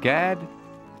 Gad,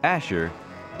 Asher,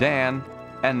 Dan,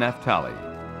 and Naphtali.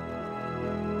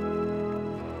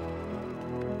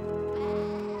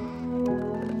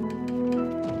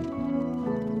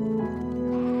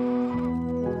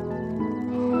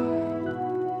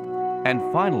 And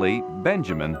finally,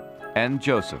 Benjamin and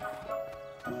Joseph.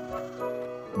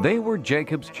 They were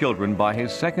Jacob's children by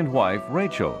his second wife,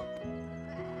 Rachel.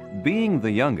 Being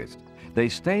the youngest, they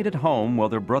stayed at home while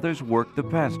their brothers worked the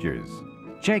pastures.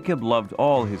 Jacob loved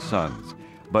all his sons,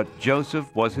 but Joseph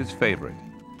was his favorite.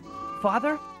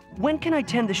 Father, when can I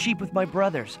tend the sheep with my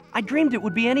brothers? I dreamed it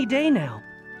would be any day now.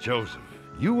 Joseph,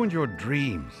 you and your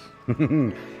dreams.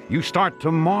 You start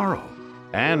tomorrow.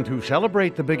 And to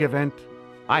celebrate the big event,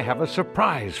 I have a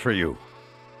surprise for you.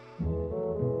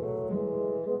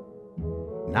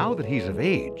 Now that he's of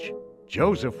age,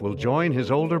 Joseph will join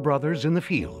his older brothers in the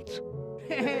fields.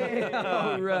 Hey,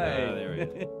 all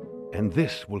right. And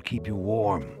this will keep you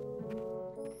warm.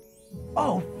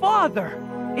 Oh, Father,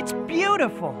 it's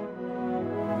beautiful.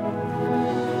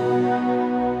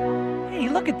 Hey,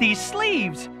 look at these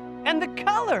sleeves and the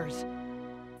colors.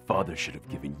 Father should have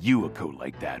given you a coat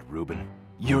like that, Reuben.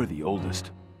 You're the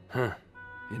oldest. Huh.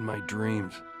 In my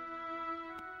dreams.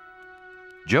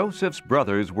 Joseph's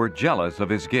brothers were jealous of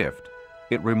his gift.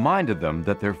 It reminded them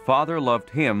that their father loved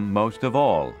him most of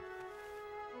all.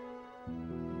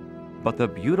 But the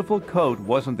beautiful coat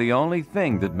wasn't the only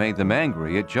thing that made them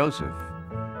angry at Joseph.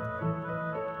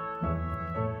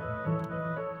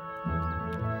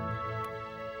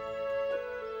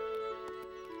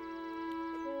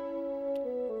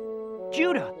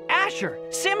 Judah, Asher,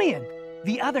 Simeon.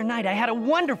 The other night I had a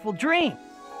wonderful dream.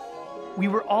 We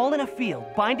were all in a field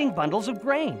binding bundles of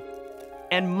grain.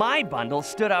 And my bundle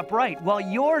stood upright while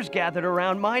yours gathered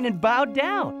around mine and bowed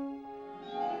down.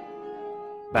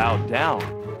 Bow down?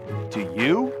 To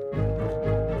you?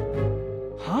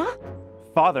 Huh?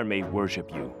 Father may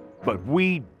worship you, but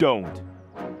we don't.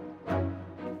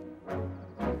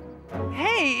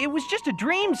 Hey, it was just a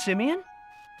dream, Simeon.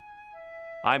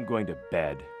 I'm going to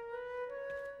bed.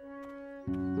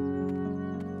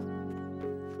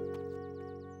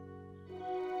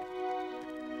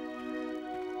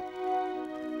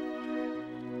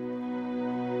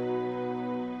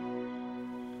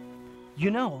 You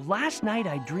know, last night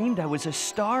I dreamed I was a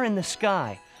star in the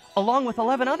sky, along with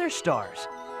 11 other stars.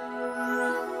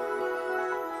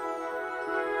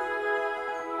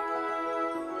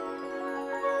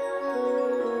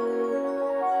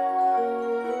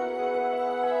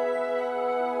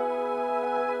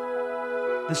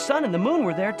 The sun and the moon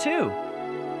were there too.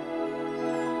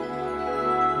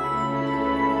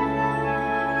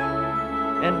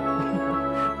 And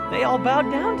they all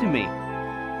bowed down to me.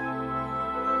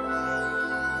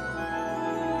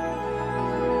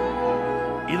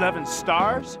 "11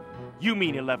 stars? You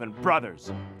mean 11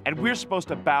 brothers. And we're supposed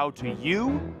to bow to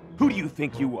you? Who do you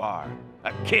think you are?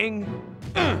 A king?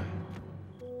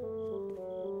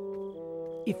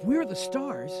 If we're the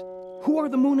stars, who are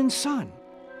the moon and sun?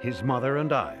 His mother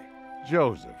and I.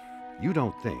 Joseph, you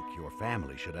don't think your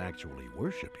family should actually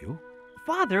worship you?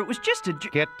 Father, it was just a...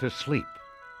 Get to sleep.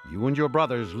 You and your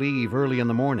brothers leave early in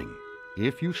the morning.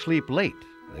 If you sleep late,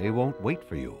 they won't wait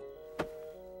for you.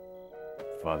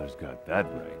 Father's got that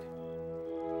right.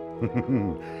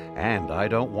 And I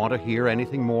don't want to hear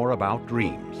anything more about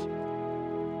dreams.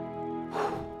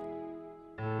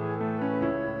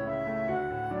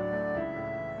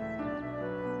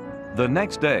 The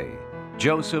next day,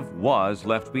 Joseph was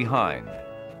left behind.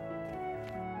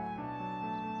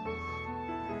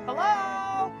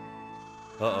 Hello?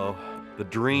 Uh-oh, the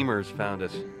dreamers found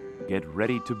us. Get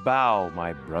ready to bow,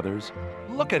 my brothers.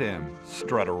 Look at him,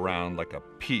 strut around like a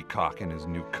peacock in his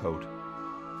new coat.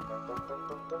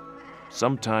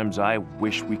 Sometimes I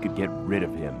wish we could get rid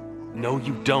of him. No,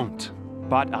 you don't.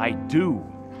 But I do.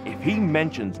 If he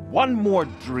mentions one more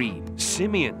dream.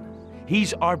 Simeon,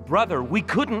 he's our brother. We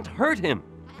couldn't hurt him.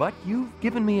 But you've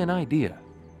given me an idea.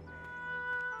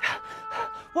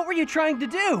 What were you trying to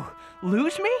do?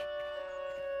 Lose me?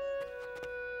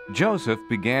 Joseph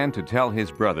began to tell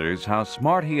his brothers how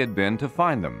smart he had been to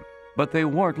find them, but they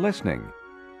weren't listening.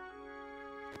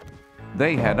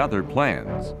 They had other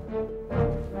plans.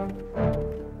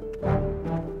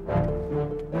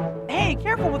 Hey,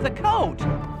 careful with the coat!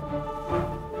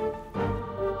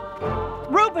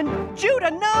 Reuben!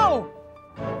 Judah, no!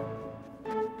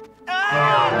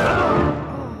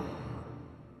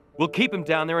 We'll keep him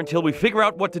down there until we figure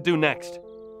out what to do next.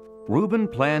 Reuben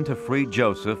planned to free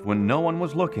Joseph when no one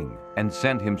was looking and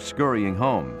send him scurrying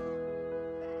home.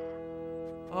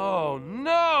 Oh,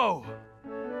 no!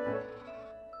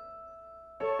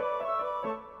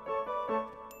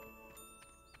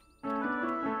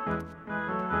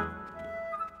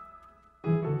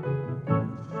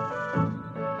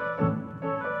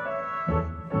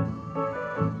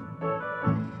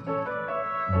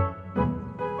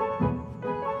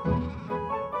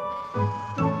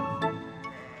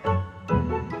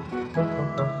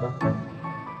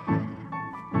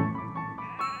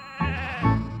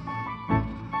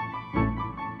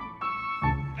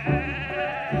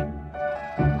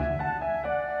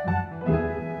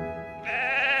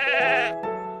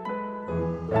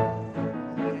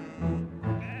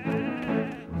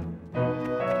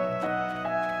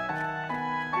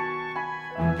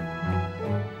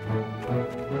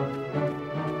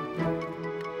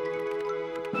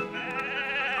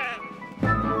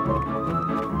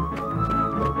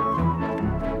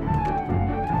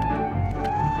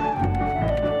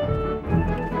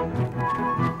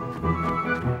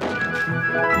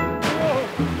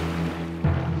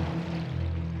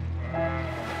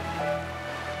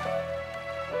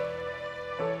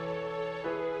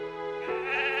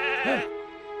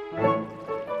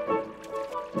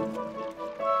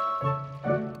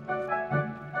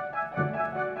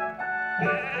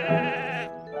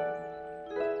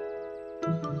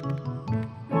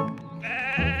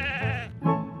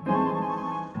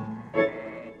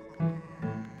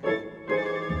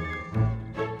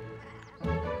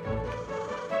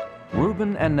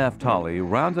 Reuben and Naphtali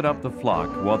rounded up the flock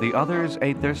while the others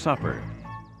ate their supper.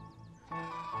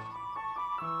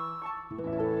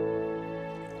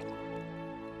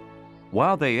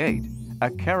 While they ate, a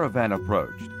caravan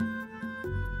approached.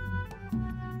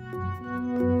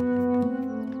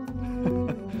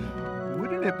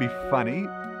 funny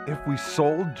if we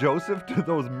sold Joseph to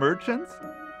those merchants?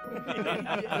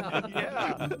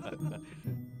 Yeah.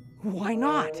 Why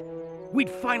not? We'd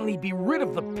finally be rid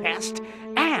of the pest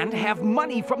and have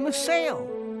money from the sale.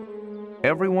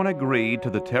 Everyone agreed to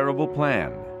the terrible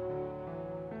plan.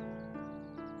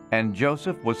 And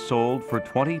Joseph was sold for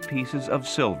 20 pieces of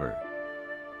silver.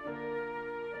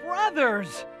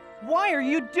 Brothers, why are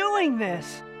you doing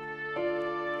this?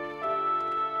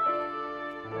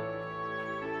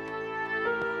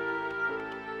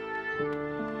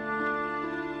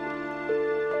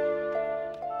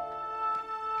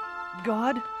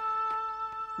 God,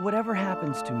 whatever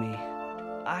happens to me,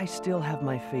 I still have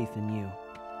my faith in you.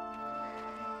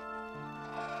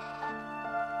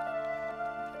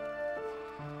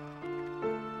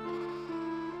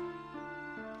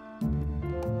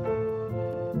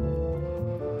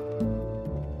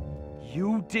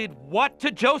 You did what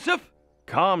to Joseph?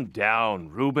 Calm down,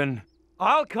 Reuben.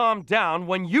 I'll calm down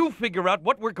when you figure out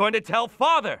what we're going to tell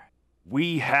Father.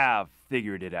 We have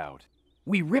figured it out.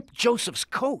 We ripped Joseph's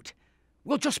coat.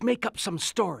 We'll just make up some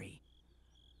story.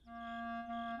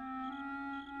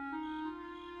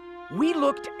 We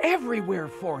looked everywhere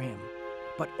for him,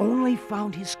 but only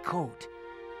found his coat.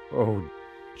 Oh,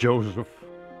 Joseph,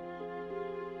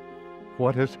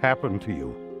 what has happened to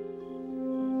you?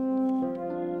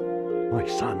 My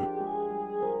son.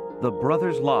 The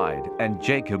brothers lied, and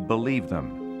Jacob believed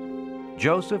them.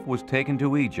 Joseph was taken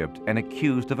to Egypt and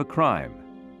accused of a crime.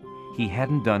 He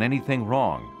hadn't done anything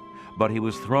wrong, but he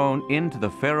was thrown into the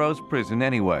Pharaoh's prison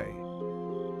anyway.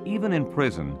 Even in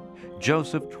prison,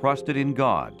 Joseph trusted in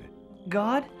God.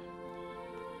 God,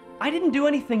 I didn't do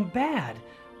anything bad,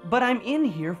 but I'm in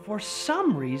here for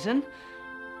some reason.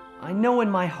 I know in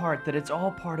my heart that it's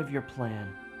all part of your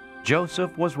plan.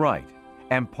 Joseph was right,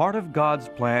 and part of God's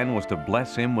plan was to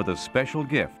bless him with a special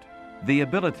gift, the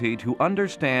ability to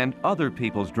understand other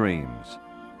people's dreams.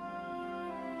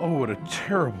 Oh, what a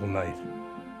terrible night.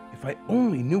 If I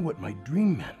only knew what my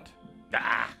dream meant.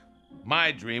 Ah!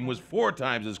 My dream was 4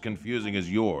 times as confusing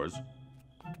as yours.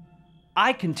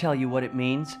 I can tell you what it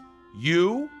means.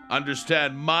 You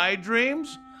understand my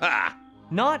dreams? Ha!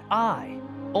 Not I.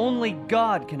 Only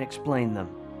God can explain them.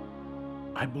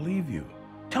 I believe you.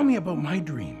 Tell me about my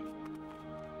dream.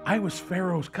 I was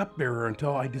Pharaoh's cupbearer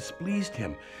until I displeased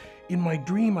him. In my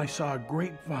dream, I saw a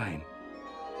grapevine.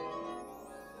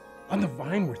 On the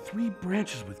vine were 3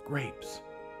 branches with grapes.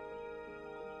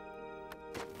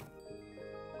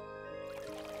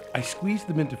 I squeezed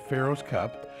them into Pharaoh's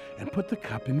cup and put the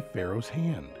cup in Pharaoh's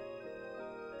hand.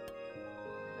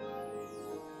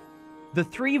 The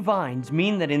 3 vines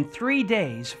mean that in 3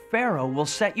 days, Pharaoh will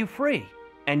set you free,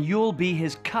 and you'll be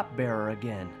his cupbearer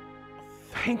again.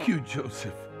 Thank you,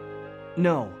 Joseph.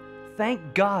 No,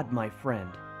 thank God, my friend.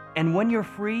 And when you're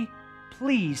free,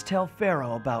 please tell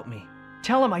Pharaoh about me.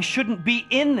 Tell him I shouldn't be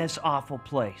in this awful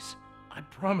place. I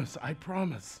promise, I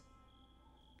promise.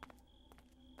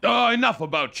 Oh, enough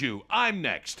about you. I'm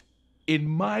next. In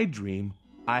my dream,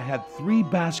 I had 3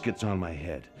 baskets on my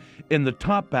head. In the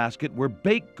top basket were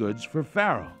baked goods for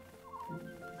Pharaoh.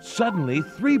 Suddenly,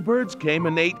 3 birds came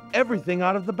and ate everything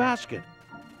out of the basket.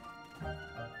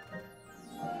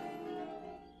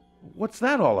 What's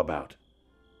that all about?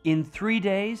 In 3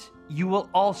 days, you will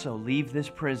also leave this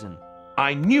prison.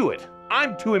 I knew it.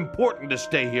 I'm too important to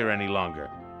stay here any longer.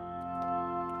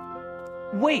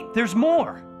 Wait, there's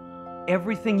more.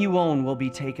 Everything you own will be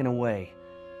taken away,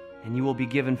 and you will be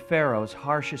given Pharaoh's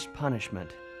harshest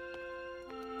punishment.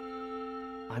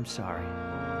 I'm sorry.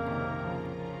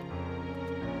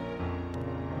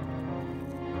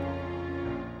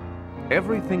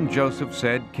 Everything Joseph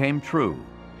said came true,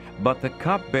 but the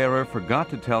cupbearer forgot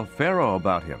to tell Pharaoh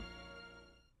about him.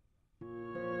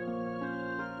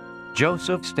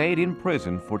 Joseph stayed in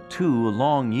prison for 2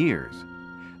 long years.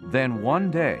 Then one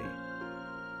day,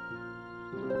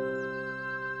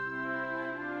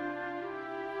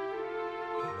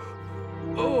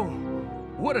 Oh,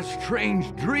 what a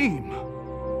strange dream.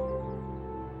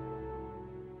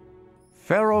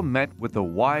 Pharaoh met with the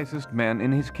wisest men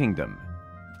in his kingdom.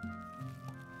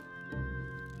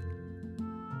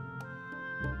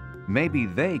 Maybe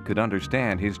they could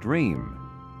understand his dream.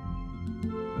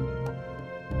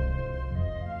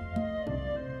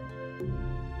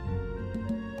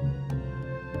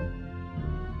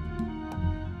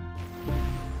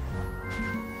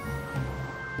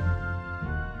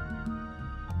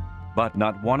 But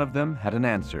not one of them had an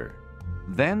answer.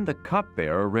 Then the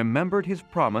cupbearer remembered his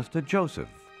promise to Joseph.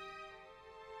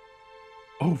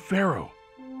 Oh, Pharaoh,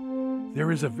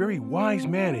 there is a very wise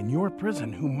man in your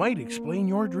prison who might explain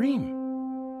your dream.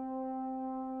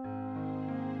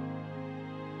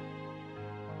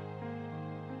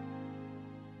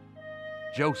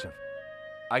 Joseph,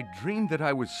 I dreamed that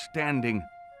I was standing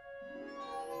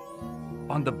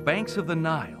on the banks of the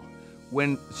Nile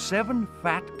when 7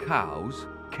 fat cows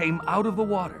came out of the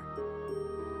water.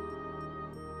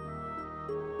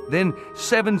 Then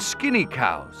 7 skinny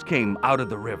cows came out of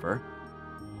the river.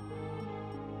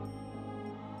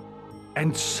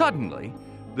 And suddenly,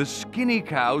 the skinny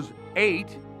cows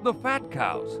ate the fat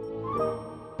cows.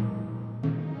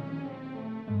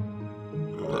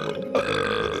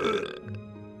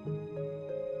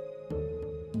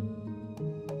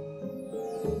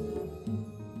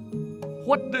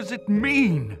 What does it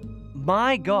mean?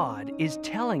 My God is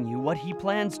telling you what he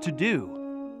plans to do.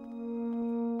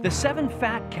 The 7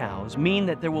 fat cows mean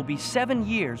that there will be 7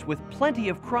 years with plenty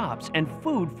of crops and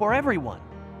food for everyone.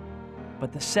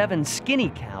 But the 7 skinny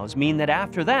cows mean that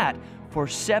after that, for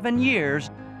 7 years,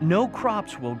 no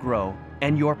crops will grow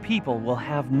and your people will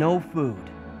have no food.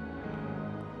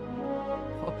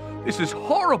 This is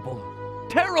horrible,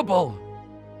 terrible.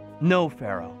 No,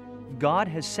 Pharaoh. God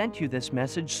has sent you this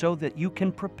message so that you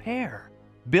can prepare.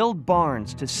 Build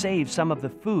barns to save some of the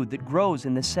food that grows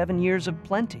in the 7 years of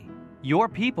plenty. Your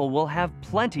people will have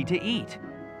plenty to eat.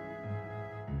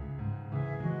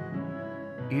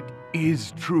 It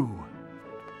is true.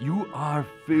 You are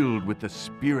filled with the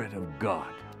Spirit of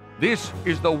God. This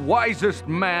is the wisest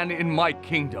man in my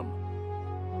kingdom.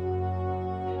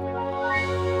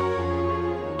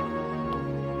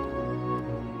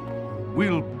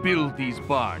 We'll build these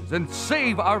barns and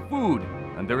save our food.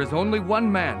 And there is only one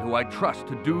man who I trust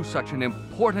to do such an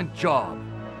important job.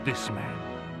 This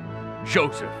man,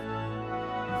 Joseph.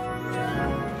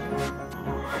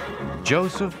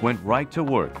 Joseph went right to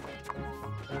work.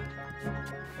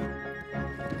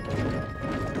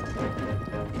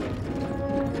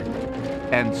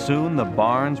 And soon the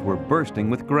barns were bursting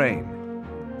with grain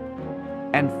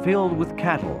and filled with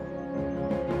cattle.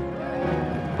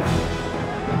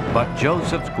 But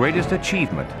Joseph's greatest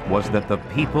achievement was that the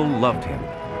people loved him.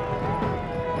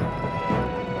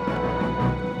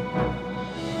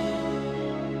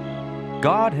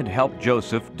 God had helped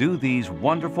Joseph do these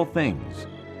wonderful things,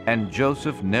 and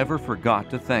Joseph never forgot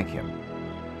to thank him.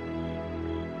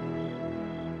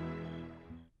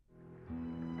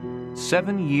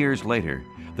 Seven years later,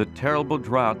 the terrible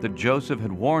drought that Joseph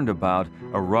had warned about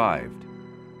arrived.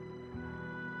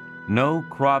 No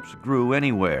crops grew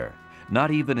anywhere, not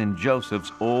even in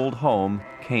Joseph's old home,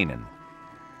 Canaan.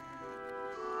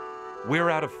 We're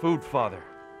out of food, Father.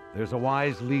 There's a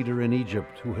wise leader in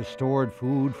Egypt who has stored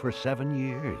food for 7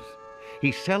 years.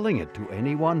 He's selling it to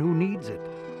anyone who needs it.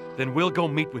 Then we'll go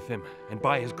meet with him and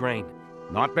buy his grain.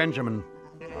 Not Benjamin.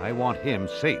 I want him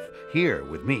safe here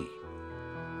with me.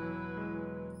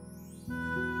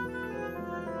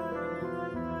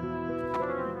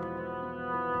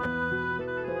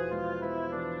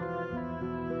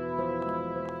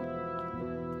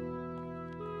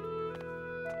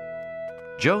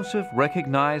 Joseph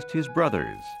recognized his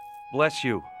brothers. Bless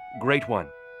you, great one.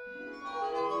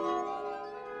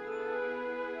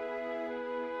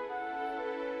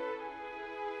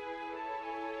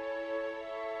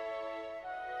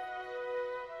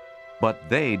 But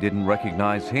they didn't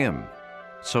recognize him,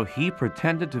 so he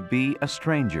pretended to be a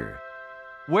stranger.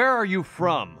 Where are you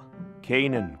from?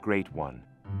 Canaan, great one,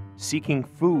 seeking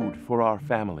food for our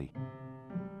family.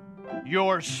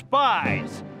 You're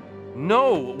spies!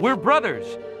 No, we're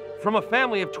brothers, from a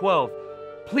family of 12.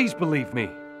 Please believe me.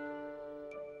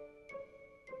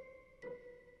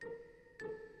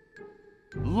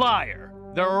 Liar!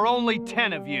 There are only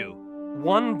 10 of you.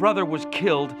 One brother was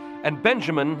killed, and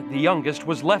Benjamin, the youngest,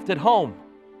 was left at home.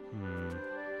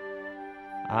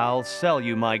 I'll sell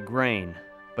you my grain,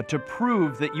 but to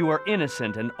prove that you are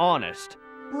innocent and honest,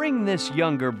 bring this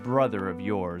younger brother of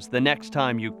yours the next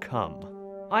time you come.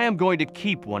 I am going to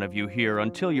keep one of you here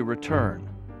until you return.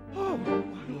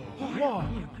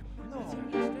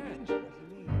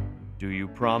 Do you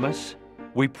promise?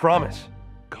 We promise.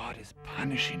 God is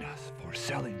punishing us for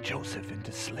selling Joseph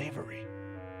into slavery.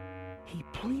 He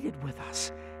pleaded with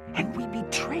us, and we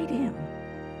betrayed him.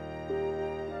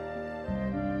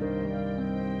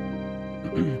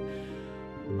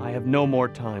 I have no more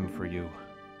time for you.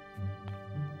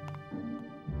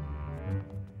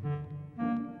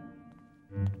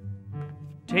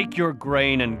 Take your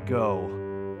grain and go.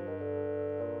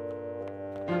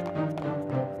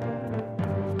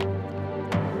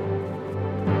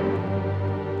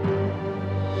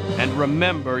 And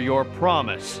remember your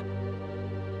promise.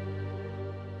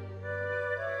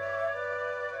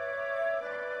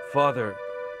 Father,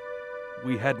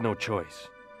 we had no choice.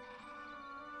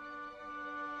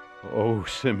 Oh,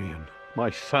 Simeon, my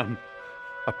son,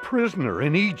 a prisoner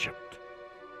in Egypt.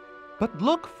 But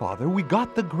look, Father, we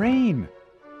got the grain.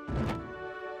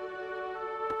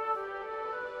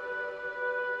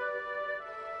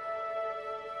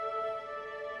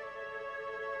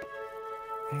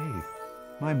 Hey,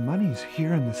 my money's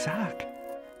here in the sack.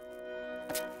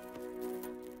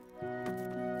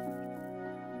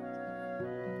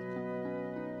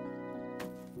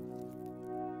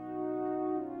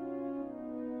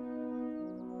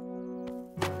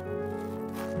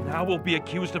 Now we'll be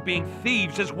accused of being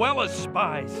thieves as well as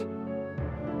spies.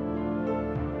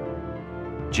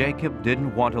 Jacob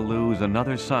didn't want to lose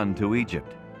another son to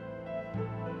Egypt.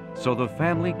 So the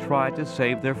family tried to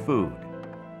save their food.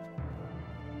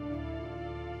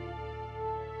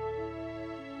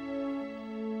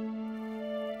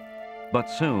 But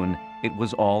soon, it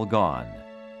was all gone.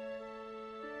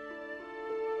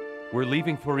 We're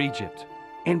leaving for Egypt.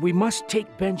 And we must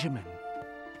take Benjamin.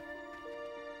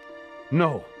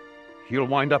 No, he'll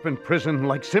wind up in prison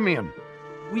like Simeon.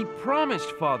 We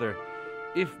promised, Father.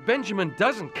 If Benjamin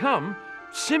doesn't come,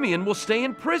 Simeon will stay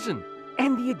in prison.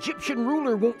 And the Egyptian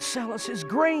ruler won't sell us his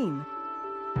grain.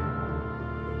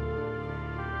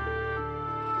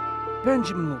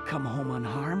 Benjamin will come home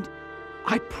unharmed.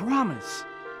 I promise.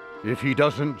 If he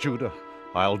doesn't, Judah,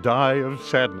 I'll die of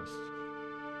sadness.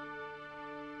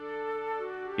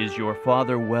 Is your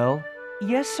father well?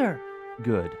 Yes, sir.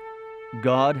 Good.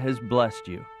 God has blessed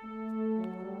you.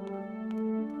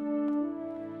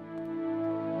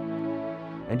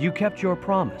 And you kept your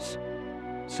promise,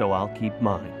 so I'll keep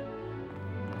mine.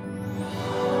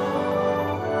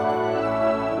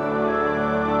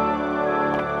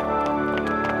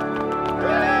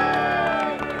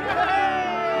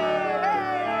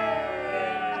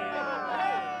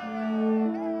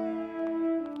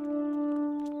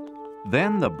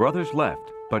 Then the brothers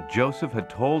left, but Joseph had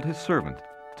told his servant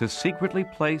to secretly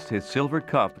place his silver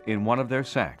cup in one of their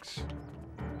sacks.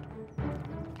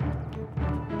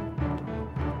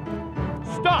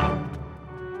 Stop!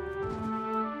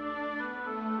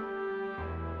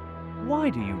 Why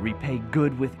do you repay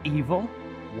good with evil?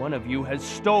 One of you has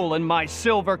stolen my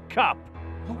silver cup.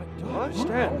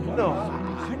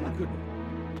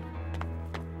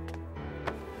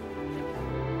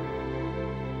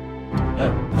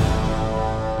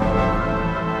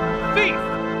 Thief!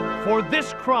 For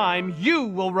this crime, you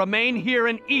will remain here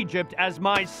in Egypt as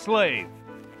my slave.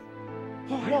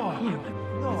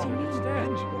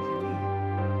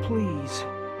 Please,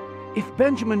 if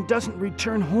Benjamin doesn't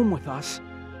return home with us,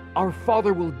 our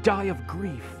father will die of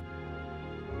grief.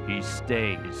 He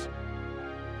stays.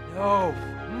 No!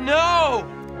 No!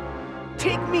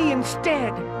 Take me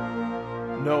instead.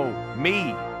 No,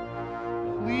 me.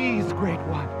 Please, Great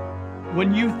One.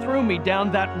 When you threw me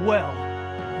down that well,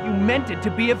 you meant it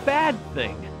to be a bad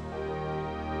thing.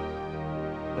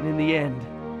 But in the end,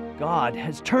 God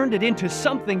has turned it into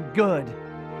something good.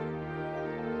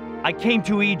 I came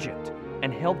to Egypt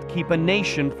and helped keep a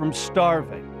nation from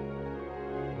starving.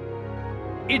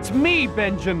 It's me,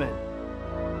 Benjamin.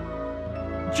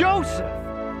 Joseph!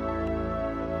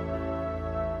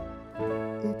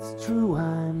 It's true,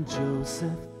 I'm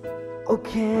Joseph. Oh,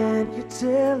 can't you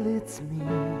tell it's me?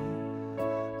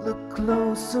 Look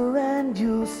closer and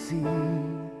you'll see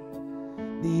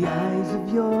the eyes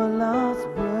of your lost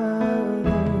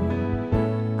brother.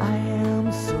 I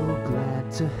am so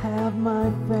glad to have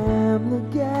my family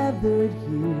gathered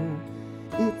here.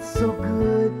 It's so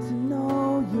good to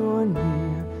know you're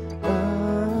near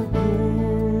again.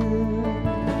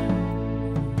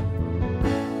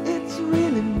 It's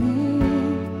really me,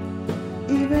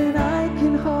 even I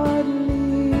can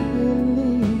hardly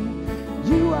believe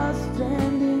you are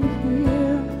standing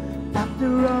here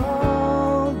after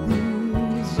all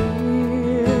these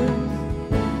years.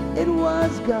 It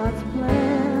was God's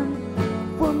plan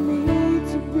for me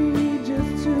to be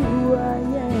just who I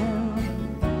am.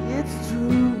 It's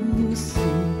true, you see,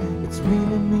 it's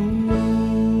really me.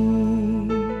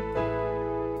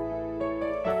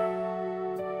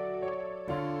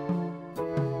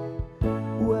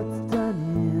 What's done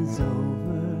is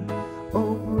over.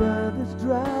 Oh, brothers,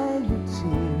 dry your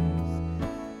tears.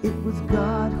 It was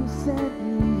God who sent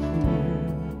me here,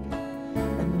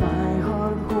 and my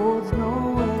heart holds no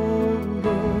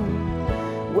anger.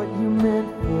 What you meant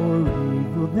for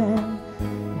evil then,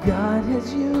 God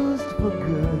has used for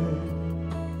good.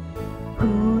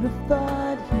 Who'd have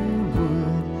thought he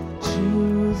would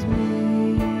choose me?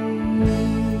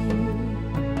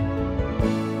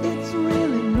 It's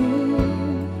really me,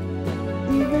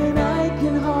 even I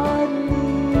can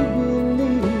hardly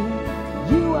believe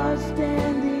you are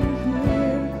standing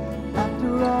here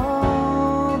after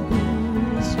all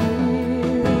these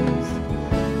years.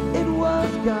 It was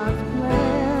God's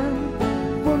plan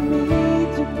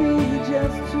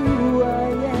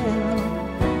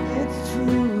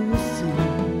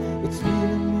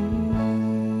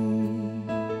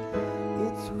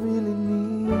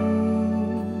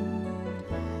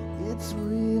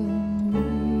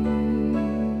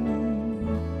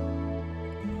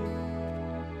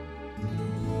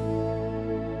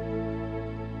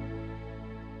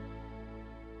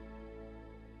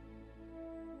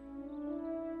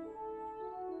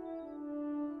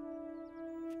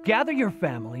gather your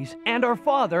families and our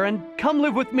father and come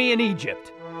live with me in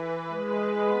Egypt.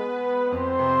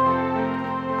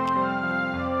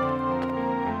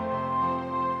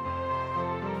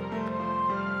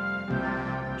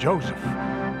 Joseph,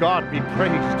 God be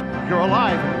praised. You're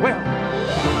alive and well.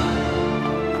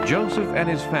 Joseph and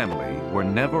his family were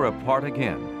never apart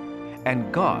again,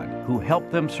 and God, who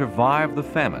helped them survive the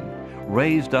famine,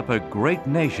 raised up a great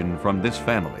nation from this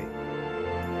family.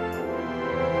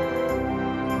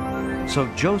 So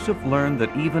Joseph learned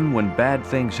that even when bad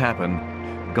things happen,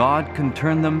 God can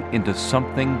turn them into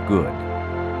something good.